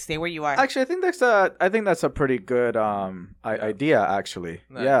 They'll be like, stay where you are. Actually, I think that's a pretty good idea. Actually,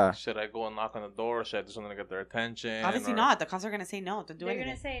 yeah. Should I go and knock on the door? Should I do something to get their attention? Obviously not. The cops are gonna say no. Don't do anything.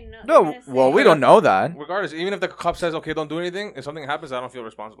 They're gonna say no. No, well, we don't know that. Regardless, even if the cop says okay, don't do anything. If something happens, I don't feel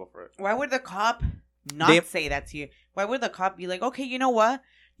responsible for it. Why would the cop not say that to you? Why would the cop be like, okay, you know what?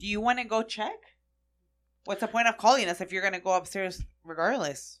 Do you want to go check? What's the point of calling us if you're gonna go upstairs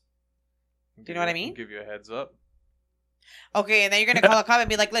regardless? Do you know what I mean? Give you a heads up. Okay, and then you're going to call a cop and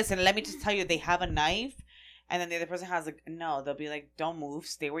be like, listen, let me just tell you, they have a knife. And then the other person has like, no, they'll be like, don't move,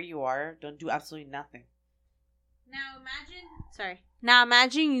 stay where you are, don't do absolutely nothing. Now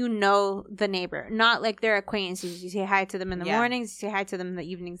imagine you know the neighbor, not like they're acquaintances. You say hi to them in the mornings, you say hi to them in the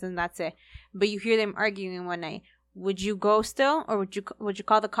evenings, and that's it. But you hear them arguing one night. Would you go still, or would you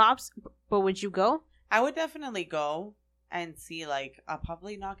call the cops? But would you go? I would definitely go and see, like, I'll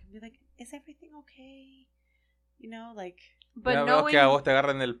probably knock and be like, is everything okay? You know, like... But knowing... Okay, a vos te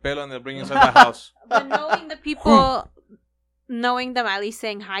agarran el pelo and they'll bring you inside the house. But knowing the people, knowing them, at least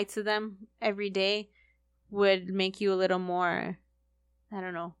saying hi to them every day would make you a little more, I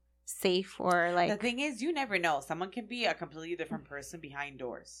don't know, safe or like... The thing is, you never know. Someone can be a completely different person behind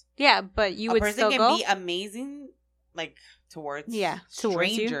doors. Yeah, but you would still go? A person can be amazing, like, towards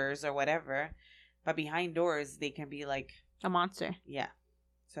strangers or whatever. But behind doors, they can be like... a monster. Yeah.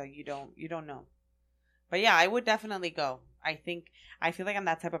 So you don't know. But yeah, I would definitely go. I feel like I'm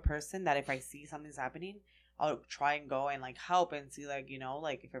that type of person that if I see something's happening, I'll try and go and like help and see, like, you know,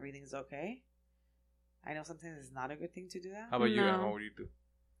 like if everything's okay. I know sometimes it's not a good thing to do that. How about you? What would you do?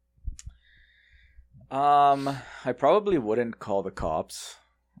 I probably wouldn't call the cops.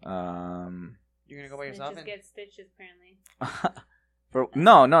 You're gonna go by yourself? Just get stitches, apparently.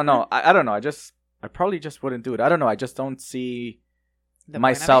 No. I don't know. I probably just wouldn't do it. I don't know. I just don't see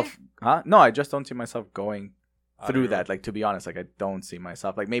myself. Huh? No, I just don't see myself going through that. Like, to be honest, like I don't see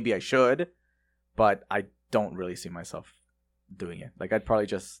myself. Like, maybe I should, but I don't really see myself doing it. Like, I'd probably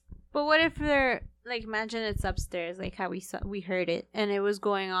just. But what if they're like, imagine it's upstairs, like how we heard it, and it was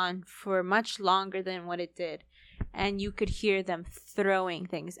going on for much longer than what it did, and you could hear them throwing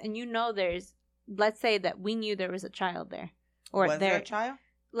things, and you know let's say that we knew there was a child there, or was there a child?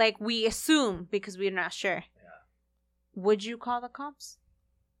 Like, we assume because we're not sure. Yeah. Would you call the cops?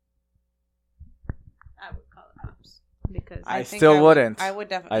 I would call the cops because I still wouldn't. I would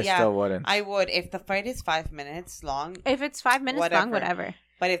definitely. I still wouldn't. I would if the fight is 5 minutes long. If it's 5 minutes long, whatever.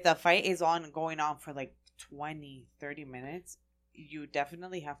 But if the fight is going on for like 20, 30 minutes, you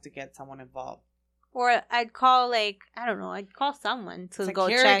definitely have to get someone involved. Or I'd call, like, I don't know, I'd call someone to go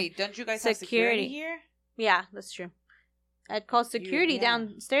check. Security. Don't you guys have security here? Yeah, that's true. I'd call security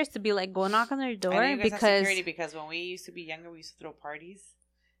downstairs to be like, go knock on their door. I know you guys have security because when we used to be younger, we used to throw parties,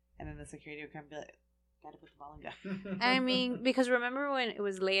 and then the security would come and be like, gotta put the ball in. I mean, because remember when it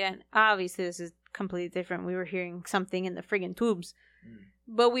was late, and obviously this is completely different. We were hearing something in the friggin' tubes,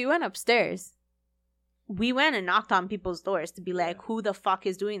 but we went upstairs. we went and knocked on people's doors to be like, who the fuck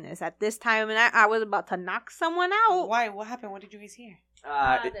is doing this at this time? And I was about to knock someone out. Why? What happened? What did you guys hear?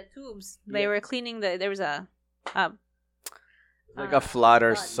 The tubes. They were cleaning there was a like a flood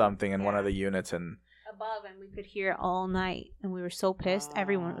or flood. something in one Yeah. of the units, and above, and we could hear it all night, and we were so pissed.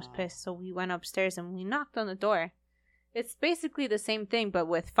 Everyone was Ah. pissed, so we went upstairs and we knocked on the door. It's basically the same thing, but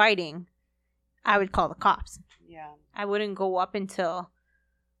with fighting, I would call the cops. Yeah. I wouldn't go up until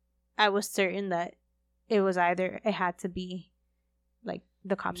I was certain that it had to be like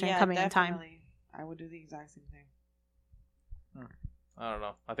the cops aren't coming in time. definitely. I would do the exact same thing. I don't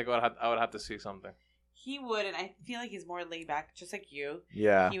know. I think I would have to see something. He would, and I feel like he's more laid back, just like you.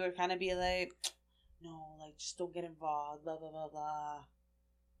 yeah. He would kind of be like, no, like, just don't get involved, blah, blah, blah, blah.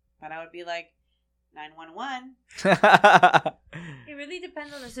 But I would be like, 911. It really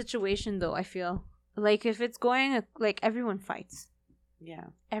depends on the situation, though. I feel like if it's going like everyone fights. Yeah.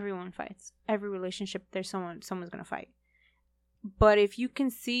 Everyone fights. Every relationship, there's someone's gonna fight. But if you can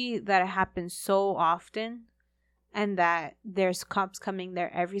see that it happens so often, and that there's cops coming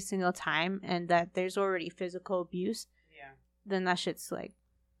there every single time, and that there's already physical abuse, Yeah. then that shit's like,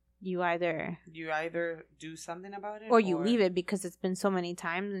 you either do something about it, or you leave it because it's been so many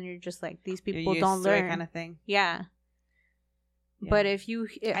times, and you're just like, these people you're don't used to it learn. kind of thing. Yeah. Yeah. But if you,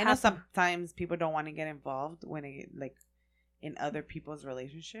 I know sometimes people don't want to get involved when it like in other people's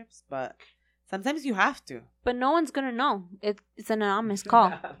relationships, but sometimes you have to. but no one's gonna know. It's an anonymous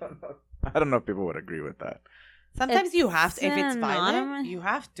call. I don't know if people would agree with that. Sometimes you have to. If it's violent, anonymous. you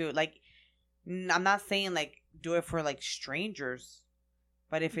have to. Like, I'm not saying like do it for like strangers,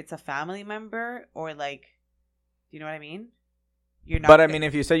 but if it's a family member or like, you know what I mean? You're not. But I mean,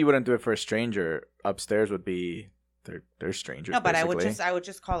 if you say you wouldn't do it for a stranger, upstairs would be they're strangers. no, but basically. I would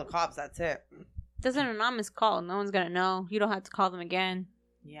just call the cops. That's it. There's an anonymous call. No one's gonna know. You don't have to call them again.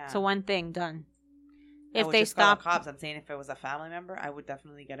 Yeah. So one thing done. I If would they just call the stop, cops. I'm saying if it was a family member, I would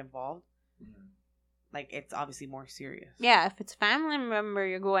definitely get involved. Like, it's obviously more serious. yeah. If it's family member,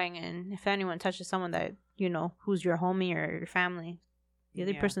 you're going, and if anyone touches someone that you know who's your homie or your family, the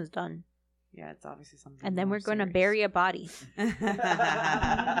other Yeah. person's done. Yeah, it's obviously something. And then more we're gonna serious. bury a body.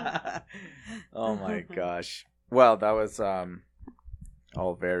 Oh my gosh. Well, that was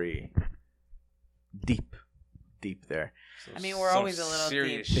all very deep there. I mean, we're always a little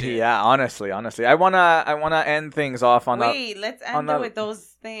serious deep. shit. Yeah, honestly. I wanna end things off on Wait, let's on end it the- with those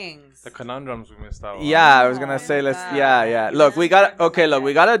things. The conundrums we missed out on. Yeah, I was Oh, gonna say let's. wow. Yeah. You Look, guys we talked got okay. about Look,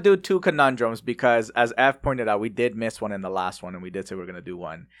 we that. gotta do 2 conundrums because, as F pointed out, we did miss one in the last one, and we did say we're gonna do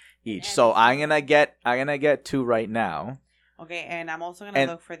one each. Yeah, So me I'm gonna get 2 right now. Okay, and I'm also gonna And-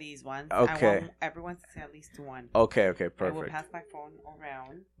 look for these ones. Okay. I want everyone to say at least one. Okay. I will Perfect. pass my phone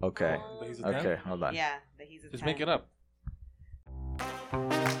around. Okay. But he's a 10? Okay. Hold on. Yeah, that he's a Just 10. make it up.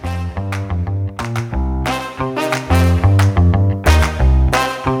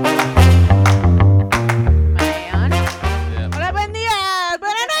 Am I on? Yeah. Hola, buen día.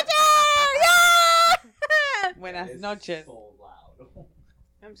 Buenas noches. Yeah! Buenas noches.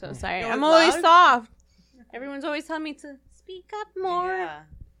 I'm so sorry. It I'm was always loud? soft. Everyone's always telling me to speak up more. Yeah.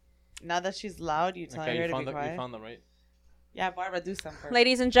 Now that she's loud, you tell Okay, her you to found be the quiet. right. Yeah, Barbara, do something.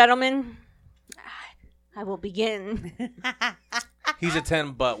 Ladies and gentlemen, I will begin. He's a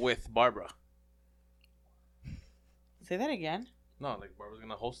 10, but with Barbara. Say that again. No, like Barbara's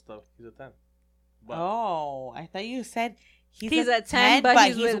gonna host stuff. He's a 10. But Oh, I thought you said He's a 10, but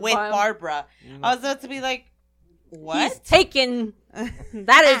he's with Barbara. I was about to be like, He's what? taken.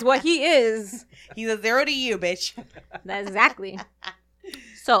 That is what he is. He's a 0 to you, bitch. That's exactly.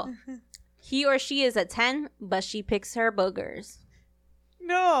 So, he or she is a 10, but she picks her boogers.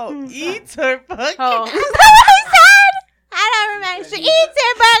 No, eats her boogers. Oh. Is that what I said? I don't remember. She eats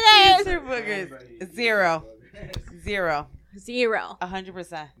Eats her her boogers. 0. 0. boogers. 0.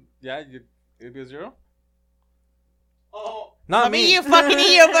 100%. yeah, it'd be a 0? Oh, Not I mean, me. you fucking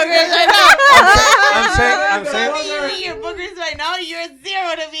eat your boogers right now. I'm saying- I mean, you eat your boogers right now. You're a 0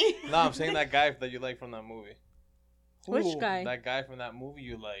 to me. No, I'm saying that guy that you like from that movie. Which Ooh, guy? That guy from that movie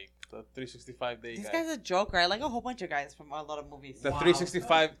you like. The 365 day This guy. guy's a joker. I like a whole bunch of guys from a lot of movies. The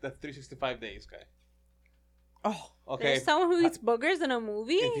 365 days guy. Oh. Okay. There's someone who eats boogers in a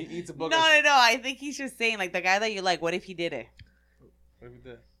movie? If he eats a No, booger. no, no. I think he's just saying, like, the guy that you like, what if he did it? What if he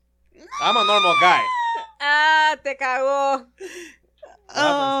did? I'm a normal guy. Ah, te cago.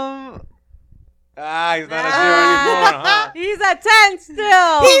 He's not a 0 anymore, huh? He's a 10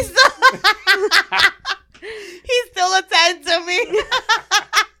 still. He's still a 10 to me.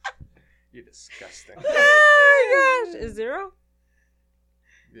 You're disgusting. Oh my gosh. Is 0?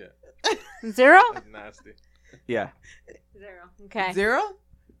 Yeah. 0? That's nasty. Yeah. 0. Okay. 0?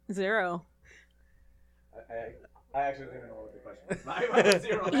 0. I actually don't even know what the question was.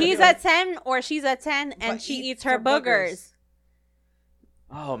 Zero. He's a 10 or she's a 10 and But she eats eats her her boogers.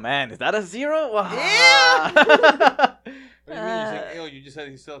 Oh man, is that a 0? Wow. Yeah. What do you mean? You're saying, yo, you just said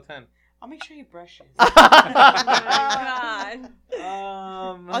he's still 10. I'll make sure he brushes. Oh my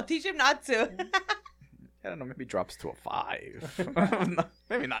god. I'll teach him not to. I don't know, maybe drops to a 5.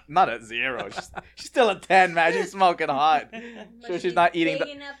 Maybe not a 0. She's still a 10, man. She's smoking hot. Sure, she's not eating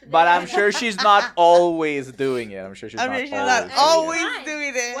but I'm sure she's not always doing it. I'm sure she's I not mean, she's always not doing always it.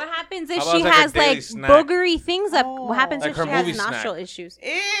 doing it. What happens if How about she like a has daily like snack? boogery things up? Oh. What happens Like if her she has movie snack. nostril issues? Ew,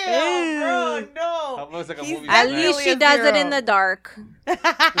 bro, no. How about like a He's movie At snack? least she a does it in 0. the dark.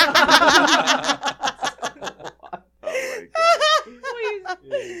 Oh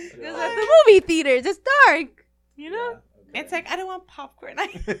Because at the movie theaters, it's dark. You know? It's like, I don't want popcorn.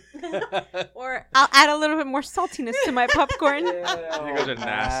 Or I'll add a little bit more saltiness to my popcorn. You guys are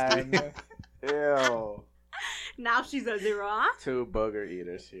nasty. Man. Ew. Now she's a 0. Huh? 2 booger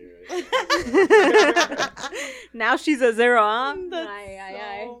eaters here. Now she's a 0. Huh? That's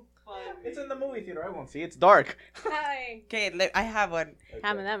Aye. so funny. It's in the movie theater. I won't see. It's dark. Aye. Okay, I have one.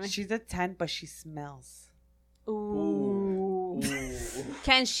 Have it. She's a 10, but she smells. Ooh.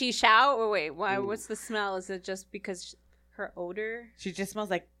 Can she shout? Or wait, why? What's the smell? Is it just because her odor? She just smells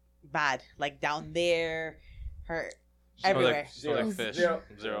like bad. Like down there. Her Smell everywhere. like fish. Zero.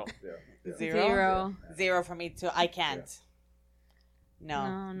 Zero. Zero? Zero for me too. I can't.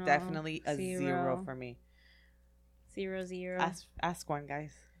 No, No, definitely a 0 0. for me. 0. Ask one,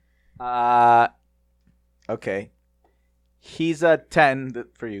 guys. Okay. He's a 10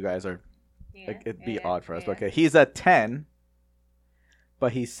 for you guys, or like, it'd be odd for us. But okay, he's a 10,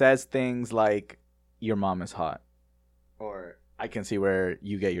 but he says things like, "Your mom is hot," or "I can see where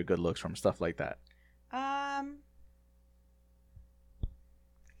you get your good looks from," stuff like that.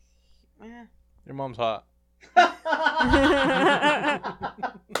 Yeah. Your mom's hot.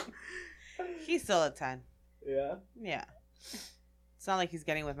 He's still a 10. Yeah, Yeah. It's not like he's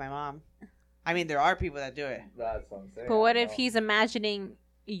getting with my mom. I mean, there are people that do it. that's what I'm saying. But what if he's imagining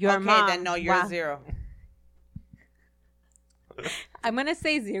your okay, mom? then no, you're Wow. a 0. I'm gonna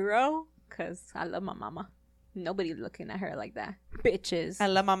say 0 because I love my mama. Nobody's looking at her like that. Bitches. I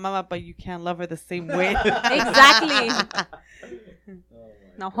love my mama, but you can't love her the same way. Exactly.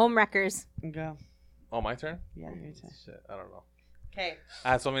 No home wreckers. Go. Oh, my turn? Yeah, your turn. Shit, I don't know. Okay.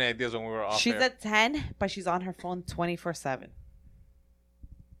 I had so many ideas when we were off She's air. a 10, but she's on her phone 24/7.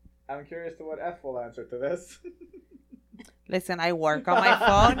 I'm curious to what F will answer to this. Listen, I work on my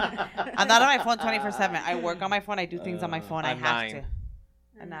phone. I'm not on my phone 24/7. I work on my phone. I do things on my phone. I a have 9. to.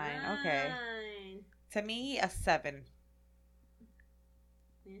 A 9. Okay. To me, a 7.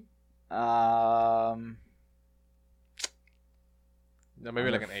 Yeah, maybe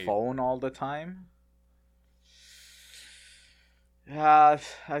on like her an 8. phone all the time. Yeah,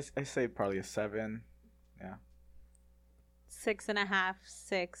 I say probably a 7. 6.5,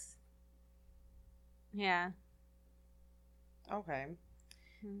 6. Yeah. Okay.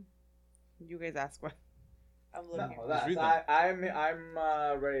 Hmm. You guys ask what. I'm looking. No, Just read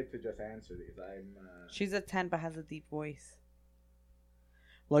I'm ready to just answer these. She's a 10, but has a deep voice.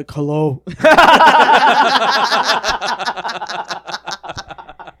 Like, hello.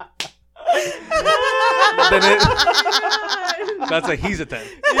 That's a he's a 10.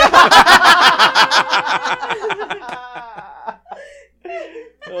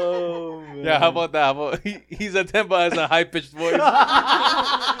 Oh man. Yeah, how about that? How about he's a 10 but has a high pitched voice.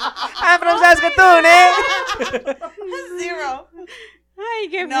 I'm from Saskatoon, eh? 0. I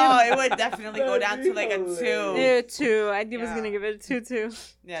give No, it would definitely go down to like a 2. it 2. I was Yeah. gonna give it a 2 too.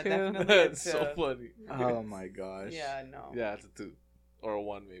 Yeah, 2. definitely a 2. That's so funny. Oh my gosh. Yeah, no. Yeah, it's a 2 or a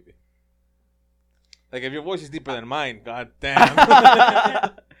 1 maybe. Like if your voice is deeper than mine, god damn. The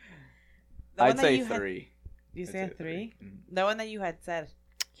one I'd that say you had- 3. You say a 3? Mhm. The one that you had said.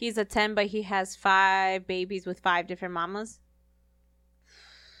 He's a 10, but he has 5 babies with 5 different mamas.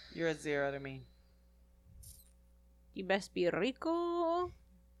 You're a 0 to me. You best be rico.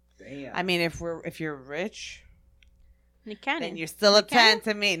 Damn. I mean, if you're rich, You can. then you're still a can. 10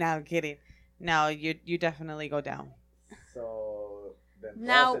 to me. No, I'm kidding. No, you definitely go down. So then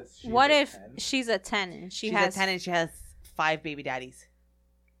Now, plus she's what a if 10. she's a 10 and She's has a 10 and she has 5 baby daddies.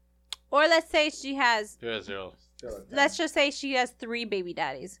 or let's say she has You're a 0. Still a 10. let's just say she has 3 baby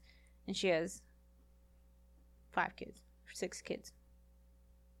daddies and she has 5 kids, 6 kids.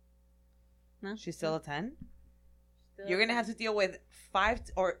 No? She's still a 10? You're going to have to deal with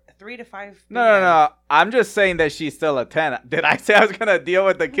 3 to 5. No. I'm just saying that she's still a 10. Did I say I was gonna deal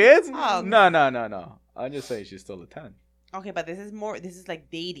with the kids? Oh, okay. No. I'm just saying she's still a 10. Okay, but this is like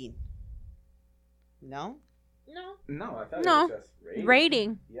dating. No? No. No, I thought No. it was just rating.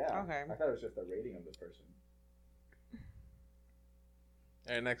 Rating. Yeah. Okay. I thought it was just a rating of the person.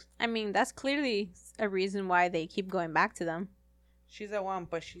 All right, next. I mean, that's clearly a reason why they keep going back to them. She's a 1,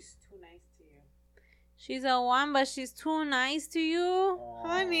 but she's too nice to you. She's a 1, but she's too nice to you.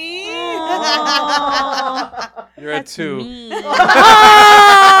 Honey. Aw. You're That's a 2. mean.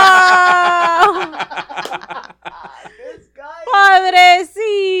 This guy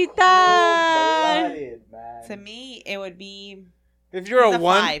Pobrecita. cold-blooded, man. To me, it would be. If you're he's a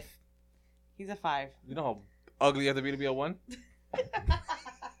 1, 5. He's a 5. you know how ugly you have to be a 1?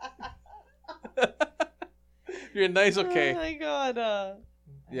 You're nice, okay. Oh my god.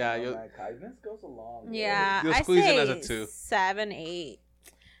 Yeah, you you. kindness goes a long way. Yeah, You'll I squeeze say in as a 2. 7, 8.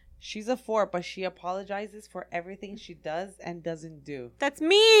 She's a 4, but she apologizes for everything she does and doesn't do. That's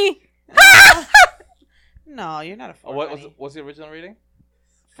me. No, you're not a 4. What's the original rating?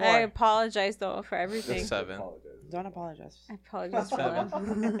 4. I apologize though for everything. Just 7. Don't apologize. I apologize for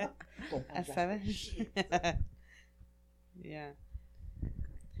Seven. that. A 7? Yeah.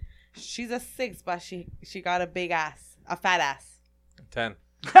 She's a 6, but she got a big ass. A fat ass. 10.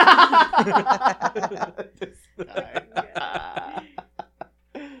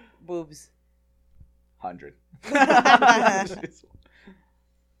 Boobs. 100.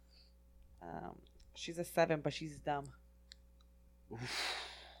 She's a 7, but she's dumb.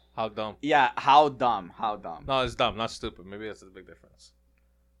 How dumb? Yeah, how dumb? How dumb? No, it's dumb, not stupid. Maybe that's the big difference.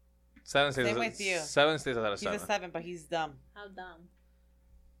 7 stays. Same with you. 7 stays out of He's 7. a 7, but he's dumb. How dumb.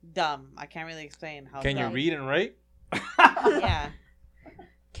 Dumb. I can't really explain how Can you dumb. read and write? Yeah.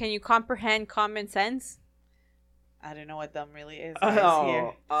 Can you comprehend common sense? I don't know what dumb really is. guys,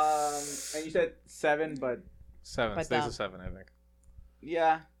 here. And you said 7, but 7 But stays dumb. a 7, I think.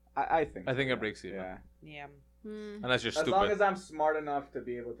 yeah, I think. I think so, it breaks even. Yeah. Yeah. Hmm. Unless you're As stupid. long as I'm smart enough to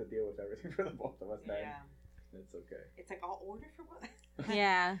be able to deal with everything for the both of us, then Yeah. it's okay. It's like, I'll order for what?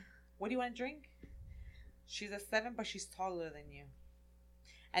 Yeah. What do you want to drink? She's a 7, but she's taller than you.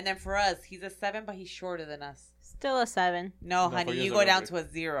 And then for us, he's a 7, but he's shorter than us. Still a 7. No, No, for honey, you you it's go a down number. to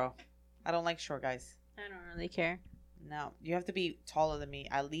a 0. I don't like short guys. I don't really care. No, you have to be taller than me,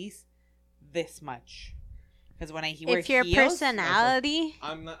 at least this much. Because when I wear If your heels, personality,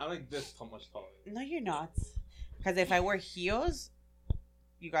 I'm like this much taller. no, you're not. Because if I wear heels,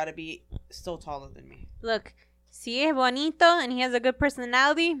 you gotta be still taller than me. look, si es bonito and he has a good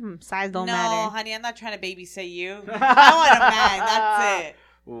personality, size don't no, matter. honey, I'm not trying to babysit you. I want a man. That's it.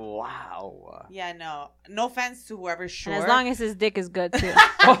 Wow. Yeah, no. No offense to whoever's short. And as long as his dick is good too.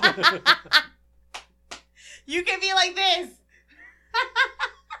 You can be like this.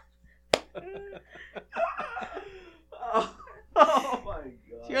 Oh my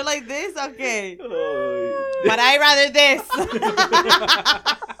god. You're like this? Okay. Oh, But I rather this.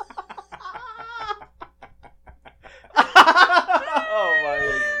 oh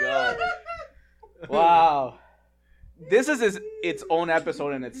my god. Wow. This is its own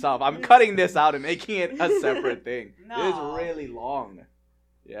episode in itself. I'm cutting this out and making it a separate thing. No. It is really long.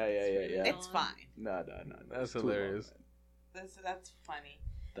 Yeah. It's fine. No. That's Too hilarious. long, That's funny.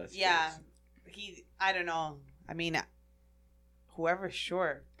 man. That's Yeah. crazy. I don't know. I mean, whoever's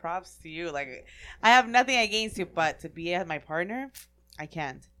short, props to you. Like, I have nothing against you, but to be my partner, I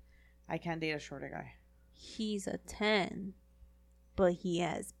can't. I can't date a shorter guy. He's a 10, but he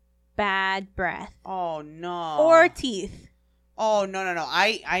has bad breath Oh, no. or teeth. Oh, no.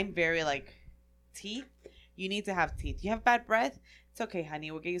 I'm very, like, teeth. You need to have teeth. You have bad breath? It's okay,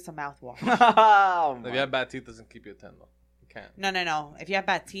 honey. We'll get you some mouthwash. Oh If my- you have bad teeth, doesn't keep you a 10 though. You can't. No. If you have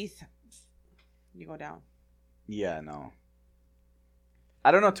bad teeth, you go down. Yeah, no.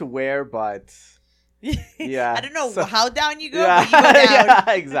 I don't know to where, but yeah. I don't know So- how down you go, yeah, but you go down.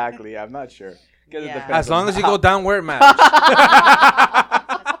 yeah, exactly. I'm not sure. 'Cause it Yeah. depends As long on as you how- go down where it matters.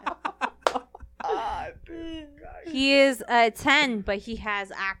 Ah, this guy. He is a 10, but he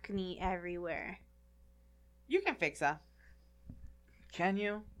has acne everywhere. You can fix that. Can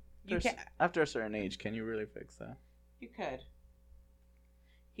you? You There's- can. After a certain age, can you really fix that? You could.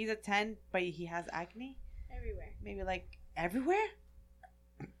 He's a 10, but he has acne. Everywhere. Maybe like everywhere.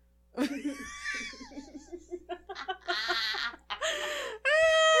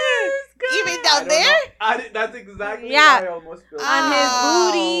 Even down there. That's exactly Yeah. how I almost feel. On his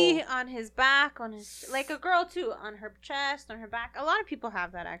Oh. booty, on his back, on his like a girl too, on her chest, on her back. A lot of people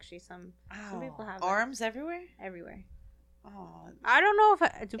have that actually. Some people have that. arms everywhere. everywhere. Oh, I don't know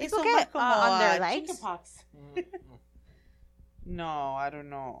if do people get on their legs. chickenpox. No, I don't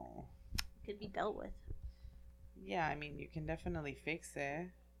know. Could be dealt with. Yeah, I mean, you can definitely fix it.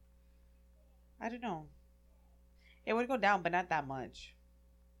 I don't know. It would go down, but not that much.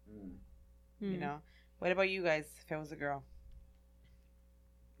 Mm. You know. What about you guys? If it was a girl,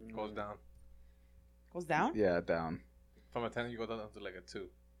 Goes down. goes down. Yeah, down. From a 10, you go down to like a 2.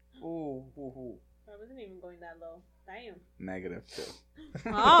 Ooh, ooh, ooh. I wasn't even going that low. Damn. Negative 2.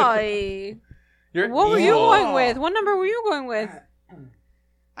 Oh. You're What were you evil. going with? What number were you going with?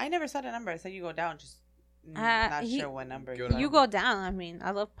 I never said a number. I said you go down. Just not sure what number. Go down. You go down. I mean,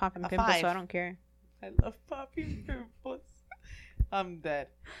 I love popping A pimples, so 5. I don't care. I love popping pimples. I'm dead.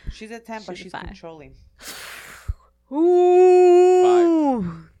 She's a 10, but She's a she's 5. controlling.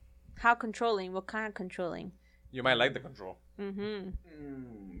 Ooh. How controlling? What kind of controlling? You might like the control.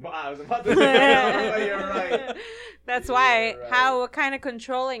 Mm-hmm. I was about to say, but you're right. That's why. You're right. How? What kind of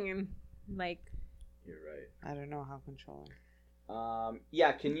controlling? And like, You're right. I don't know how controlling.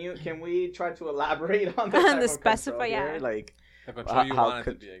 Yeah, can we try to elaborate on the On type the of specify, control here? yeah. Like, The control you how want it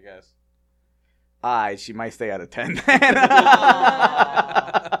to could- be, I guess. she might stay at a 10.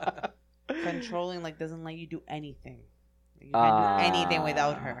 Controlling like doesn't let you do anything. You can't do anything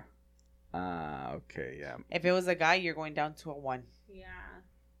without her. Okay, yeah. If it was a guy, you're going down to a 1. yeah,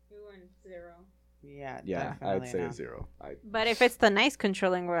 you went 0. Yeah, definitely I'd say no. a 0. But if it's the nice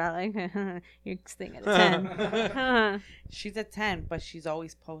controlling, we're like, you're staying at a 10. She's a 10, but she's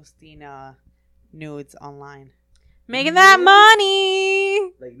always posting nudes online. Making that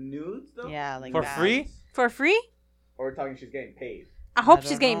money Like nudes, though? Yeah, like For that. free? for free. Or we're talking she's getting paid. I hope I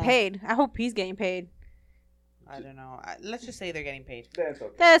she's don't getting know. paid. I hope he's getting paid. I don't know. Let's just say they're getting paid. That's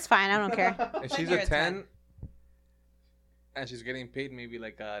okay. That's fine. I don't care. If Then she's you're a a 10, and she's getting paid maybe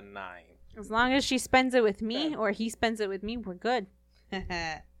like a 9. As long as she spends it with me or he spends it with me, we're good.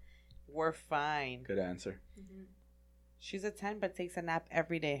 We're fine. Good answer. She's a 10, but takes a nap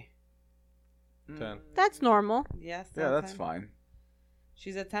every day. 10. That's normal. Yes. Yeah, that's fine.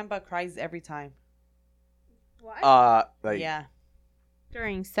 She's a 10, but cries every time. What? Like, Yeah.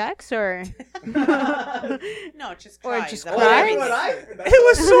 During sex or? No, just Or cries. just about cries? everything. It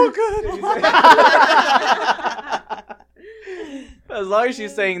was so good. As long as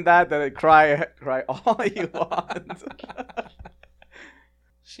she's saying that, then cry all you want.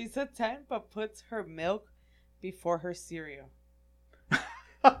 She's a 10, but puts her milk before her cereal.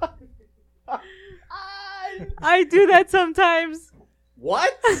 I do that sometimes.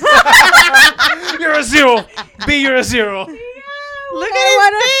 What? You're a 0. B, you're a 0. Look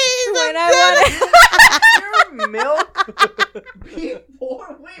at his face. When I want Your milk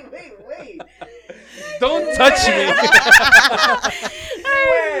before? Wait. Don't touch me.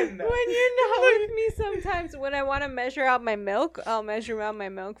 When? When you're not with me sometimes, when I want to measure out my milk, I'll measure out my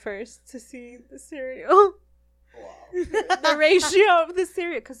milk first to see the cereal. The ratio of the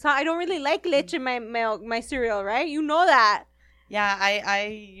cereal. Because I don't really like leche in my milk, my cereal, right? You know that. Yeah, I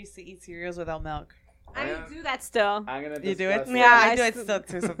used to eat cereals without milk. I do that still. I'm gonna You do it? discuss Yeah, I I do it s- still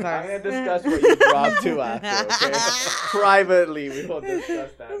too I'm sometimes. gonna discuss what you dropped to after, okay? Privately, we will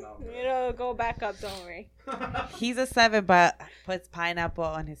discuss that now. You know, go back up, don't worry. He's a 7, but puts pineapple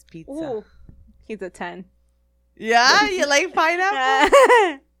on his pizza. Ooh, he's a 10. Yeah, you like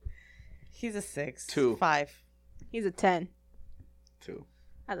pineapple? He's a 6. 2. 5. He's a 10. 2.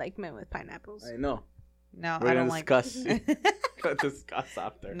 I like men with pineapples. I know. No, We're I gonna don't like. discuss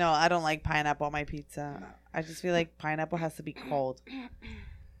after. No, I don't like pineapple on my pizza. I just feel like pineapple has to be cold.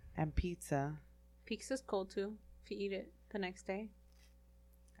 And pizza, Pizza's cold too, if you eat it the next day.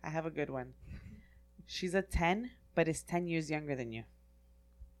 I have a good one. She's a 10, but is 10 years younger than you.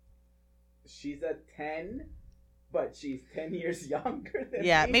 She's a 10, but she's 10 years younger than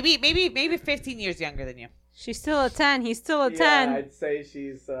Yeah, me. maybe 15 years younger than you. She's still a 10. He's still a 10. Yeah, I'd say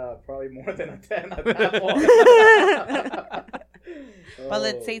she's probably more than a 10 at that point. But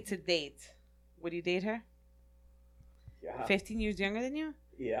let's say to date. Would you date her? Yeah. 15 years younger than you?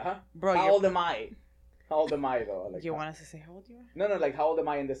 Yeah. Bro, How you're- old am I? How old am I though? Like, You want us to say how old you are? No, like how old am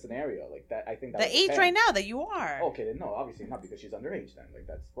I in this scenario? Like that, I think that The was a age 10. right now that you are. Okay, then no, obviously not because she's underage. Then like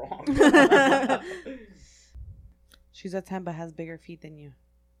that's wrong. She's a 10 but has bigger feet than you.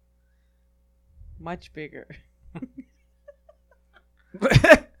 Much bigger.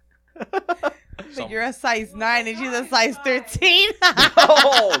 But you're a size 9 and she's a size 13.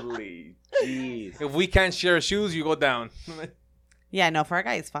 Holy jeez. If we can't share shoes, you go down. Yeah, no, for a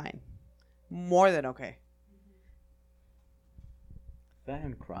guy it's fine. More than okay. Is that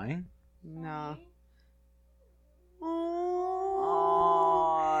him crying? No.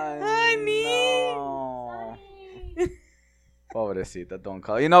 Oh, honey. no. Pobrecita, don't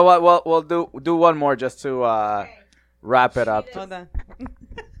call. You know what? We'll do one more just to wrap it up. Hold on.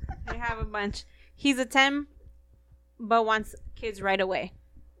 I have a bunch. He's a 10, but wants kids right away.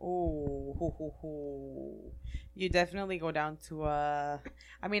 Ooh. You definitely go down to I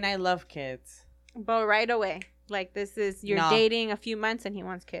mean, I love kids. But right away. Like, this is, you're No. dating a few months and he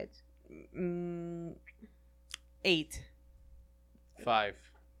wants kids. 8. 5.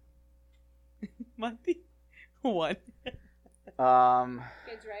 Monty? 1. Kids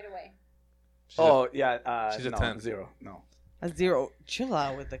right away. Oh yeah. she's a no, 10. 0. No. A 0. Chill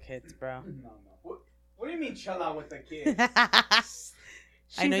out with the kids, bro. No. What do you mean chill out with the kids? I know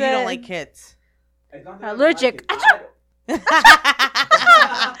She's you don't a- like kids. It's not that I don't Allergic. like it.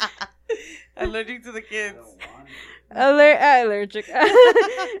 I Allergic to the kids. don't want it. Allergic.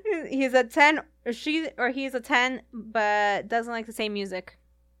 He's a 10, he's a 10, but doesn't like the same music.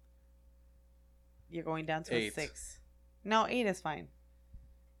 You're going down to 8. a 6. No, 8 is fine.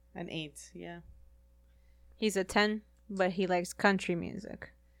 An 8, yeah. He's a 10, but he likes country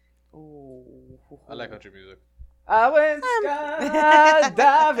music. Ooh. I like country music. I went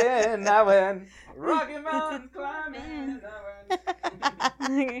skydiving. I went Rocky Mountain climbing. I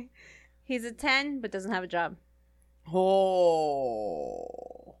went. He's a 10, but doesn't have a job.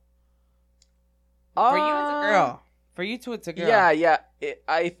 Oh. For you, it's a girl. For you two, it's a girl. Yeah.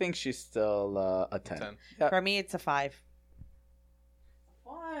 I think she's still a 10. 10. Yeah. For me, it's a 5.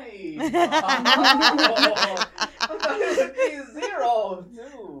 Why? I thought it would be 0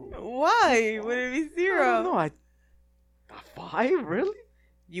 too. Why would it be 0? No, a 5? Really?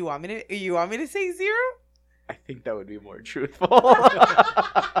 You want me to say 0? I think that would be more truthful.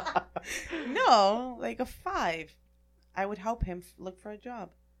 No, like a 5. I would help him look for a job.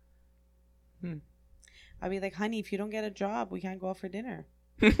 I'd be like, honey, if you don't get a job, we can't go out for dinner.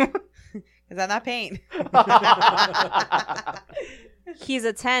 Because I'm not paying. He's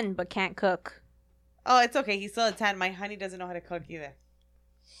a 10, but can't cook. Oh, it's okay. He's still a 10. My honey doesn't know how to cook either.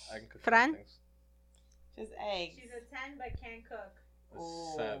 I can cook Fran? things. Just eggs. She's a 10, but can't cook. A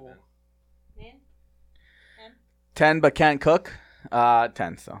Oh. 7. 10 but can't cook?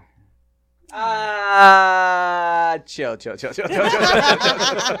 10, so. Chill.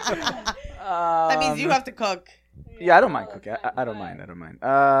 That means you have to cook. Yeah, I don't mind cooking. I don't mind.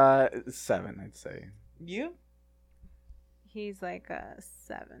 7, I'd say. You? He's like a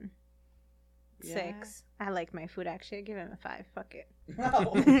 7. Yeah. 6. I like my food, actually. I give him a 5. Fuck it.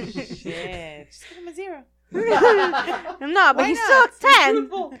 Oh, shit. Just give him a 0. No, but Why he's not? still 10.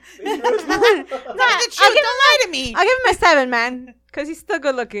 Tell No, me the truth. Don't lie to me. I'll give him a 7, man. Because he's still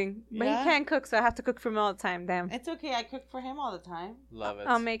good looking. But Yeah? he can't cook, so I have to cook for him all the time. Damn. It's okay. I cook for him all the time. Love it.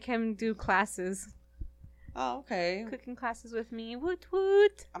 I'll make him do classes. Oh, okay. Cooking classes with me. Woot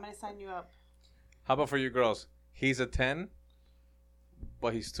woot. I'm going to sign you up. How about for you girls? He's a 10,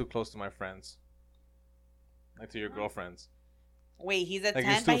 but he's too close to my friends. Like to your girlfriends. Wait, he's a Like 10,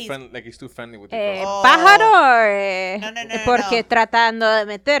 he's but too he's... like he's too friendly with your Eh, girls. Oh. pájaro or No. porque tratando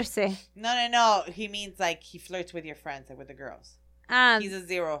de meterse. No. He means like he flirts with your friends, like with the girls. Ah, He's a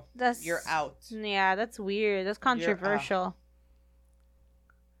 0. that's You're out. Yeah, that's weird. That's controversial.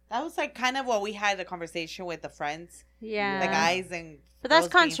 That was like kind of what we had a conversation with the friends, Yeah. the guys and. But that's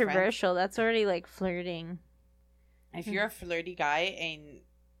girls being friends. controversial. That's already like flirting. If you're a flirty guy and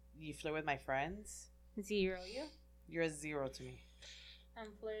you flirt with my friends, 0 you? you're a 0 to me. I'm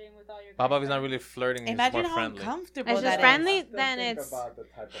flirting with all your Baba is not really flirting. He's Imagine more how friendly. uncomfortable It's that just is. friendly, then it's...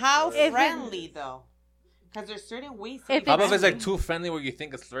 How If it- friendly though? Because there's certain ways to If be Baba it's- is like too friendly where you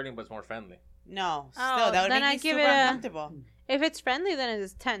think it's flirting, but it's more friendly. No, still Oh, that would then make I me give super it a- uncomfortable. If it's friendly, then it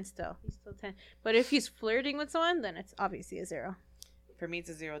is 10 still. He's still 10. But if he's flirting with someone, then it's obviously a 0. For me, it's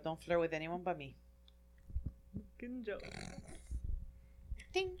a 0. Don't flirt with anyone but me. Good joke.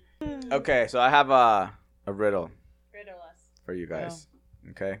 Ding. Okay, so I have a riddle Riddle us. for you guys.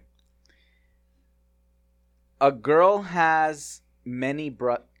 Okay. A girl has as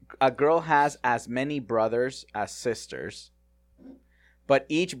many brothers as sisters, but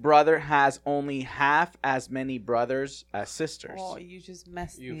each brother has only half as many brothers as sisters. Oh, you just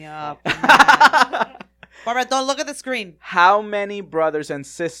messed You me fuck. up. Barbara, don't look at the screen. How many brothers and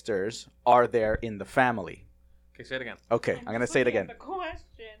sisters are there in the family? Okay, say it again. Okay, I'm gonna say it again. The question.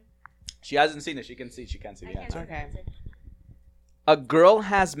 She hasn't seen it. She can't see the answer. Okay. A girl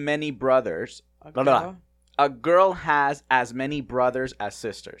has many brothers. Okay. No. A girl has as many brothers as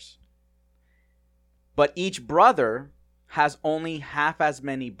sisters, but each brother has only half as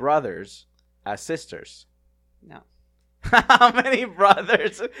many brothers as sisters. No. How many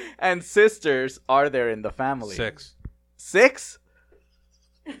brothers and sisters are there in the family? 6. 6?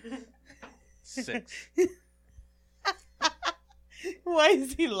 6. Why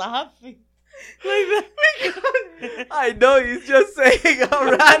is he laughing? Like that? I know he's just saying a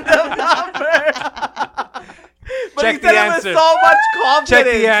random number. But Check he said the it with answer. so much confidence. Check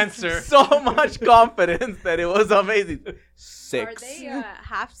the answer. So much confidence that it was amazing. Are 6. they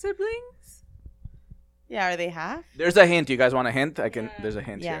half siblings? Yeah, are they half? There's a hint. You guys want a hint? There's a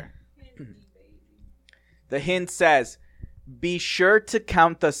hint Yeah. here. The hint says, be sure to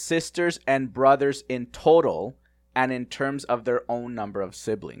count the sisters and brothers in total and in terms of their own number of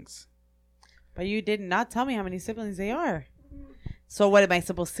siblings. But you did not tell me how many siblings they are. So what am I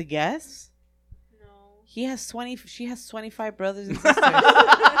supposed to guess? No. He has 20. She has 25 brothers and sisters.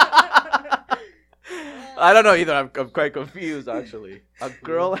 I don't know either. I'm quite confused, actually. A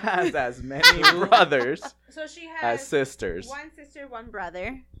girl has as many brothers So she as has sisters. one sister, one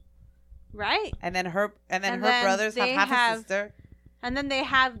brother, right? and then her And her then brothers they have half a have- sister. And then they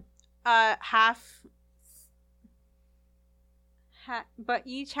have half, but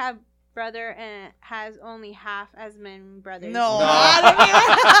each have brother and has only half as many brothers. No.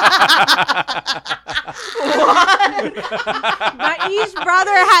 But each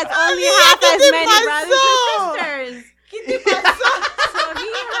brother has only half as many brothers and sisters.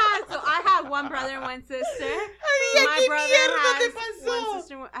 So I have one brother and one sister. My brother has one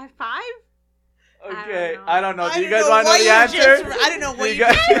sister. I have 5. Okay, I I don't know. Do you don't guys know want to know what the you answer? just- I don't know Do what you you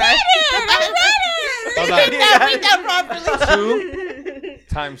guys- just read. Hold on. Read that properly.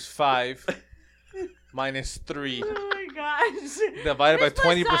 2 times 5 minus 3 Oh my gosh. divided by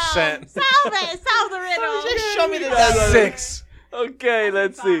 20%. Solve the riddle. Just show me the Guys, number. 6. Okay,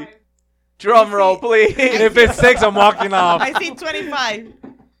 let's see. Drum roll, please. If it's 6, I'm walking off. I see 25.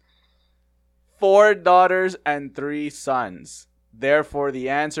 4 daughters and 3 sons. Therefore, the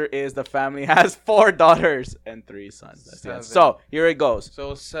answer is the family has 4 daughters and 3 sons. That's the answer. 7. So, here it goes.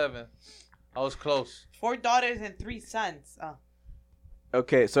 So 7. I was close. 4 daughters and 3 sons. Oh.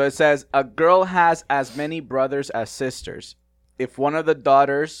 Okay, so it says a girl has as many brothers as sisters. If one of the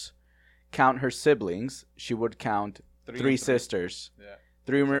daughters count her siblings, she would count 3 sisters. Yeah.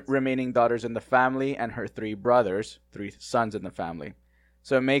 3 remaining daughters in the family and her 3 brothers, 3 sons in the family.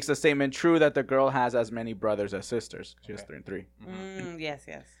 So it makes the statement true that the girl has as many brothers as sisters. She has 3 and 3. Yes,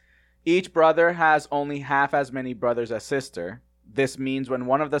 yes. Each brother has only half as many brothers as sister. This means when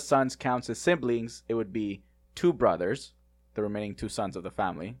one of the sons counts his siblings, it would be 2 brothers, the remaining 2 sons of the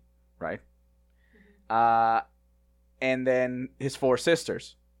family, right? And then his 4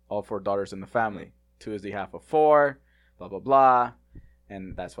 sisters, all 4 daughters in the family. 2 is the half of 4, blah, blah, blah.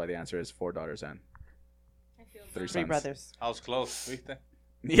 And that's why the answer is 4 daughters and 3 sons. 3 brothers. I was close. ¿Viste?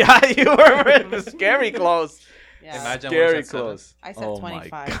 Yeah, you were very close. Yeah. Imagine Scary I said 7. close. I said Oh my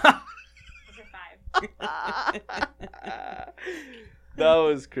 25. God. That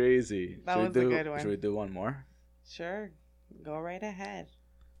was crazy. That Should we was a do, good one. Should we do one more? Sure. Go right ahead.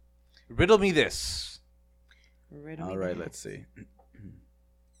 Riddle me this. Riddle All me right, that. let's see.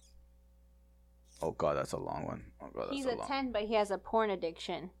 Oh God, that's a long one. Oh God, that's He's a a long. 10, but he has a porn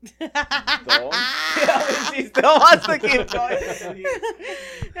addiction. Don't. She still wants to keep going.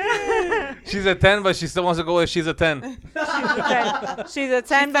 She's a 10, but she still wants to go with she's a 10. She's a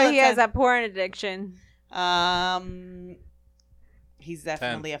 10, but he has a porn addiction. He's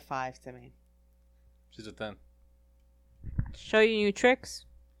definitely a 5 to me. She's a 10. Show you new tricks.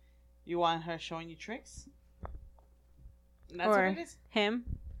 You want her showing you tricks? That's Or- what it is? Him.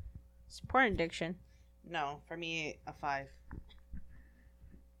 It's porn addiction. No, for me, a 5.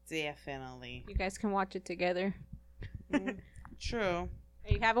 Definitely. You guys can watch it together. True.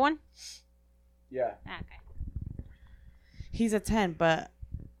 You have one? Yeah. Okay. He's a 10, but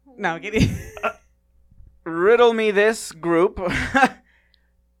no, get it. Riddle me this, group.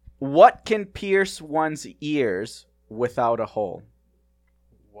 What can pierce one's ears without a hole?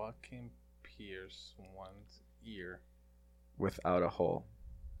 What can pierce one's ear? Without a hole.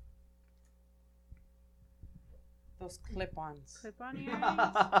 Those clip-ons. Clip-on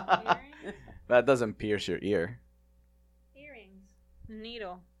earrings? That doesn't pierce your ear. Earrings.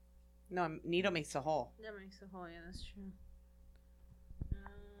 Needle. No, needle makes a hole. That makes a hole. Yeah, that's true.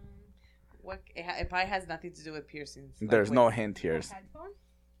 What? It probably has nothing to do with piercings. There's Like no with- hint here. Headphone?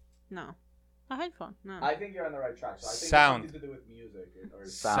 No. A headphone? No. I think you're on the right track. So I think Sound. it's something to do with music or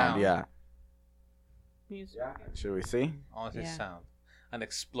Sound. sound. Yeah. Music. Yeah. Should we see? I want to say Yeah. sound. An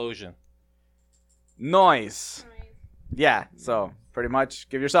explosion. Noise. Yeah. So pretty much,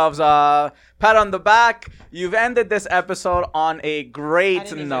 give yourselves a pat on the back. You've ended this episode on a I great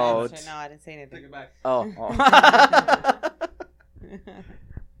didn't even note. answer. No, I didn't say anything. it back. Oh.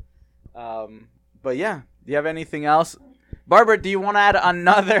 But yeah, do you have anything else? Barbara, do you want to add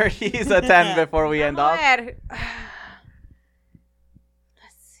another he's a 10 before we end off? Let's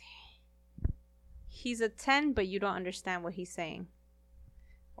see. He's a 10, but you don't understand what he's saying.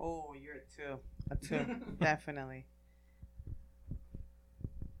 Oh, you're a 2. A 2. Definitely.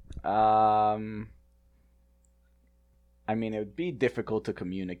 I mean, it would be difficult to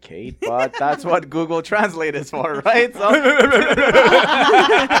communicate, but that's what Google Translate is for, right? So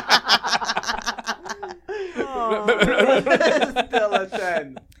still a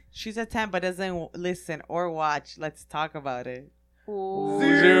 10. She's a 10, but doesn't listen or watch. Let's talk about it. Ooh.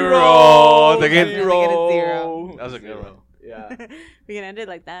 0. They get Definitely get a 0. That was a good one. Yeah, We can end it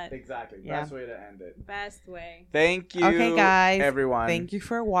like that. exactly. Yeah. Best way to end it. Best way. Thank you, Okay, guys. everyone. Thank you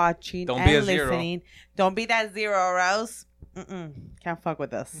for watching Don't and be a 0. listening. Don't be that 0 or else can't fuck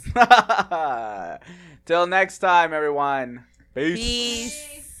with us. Till next time, everyone.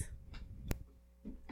 Peace.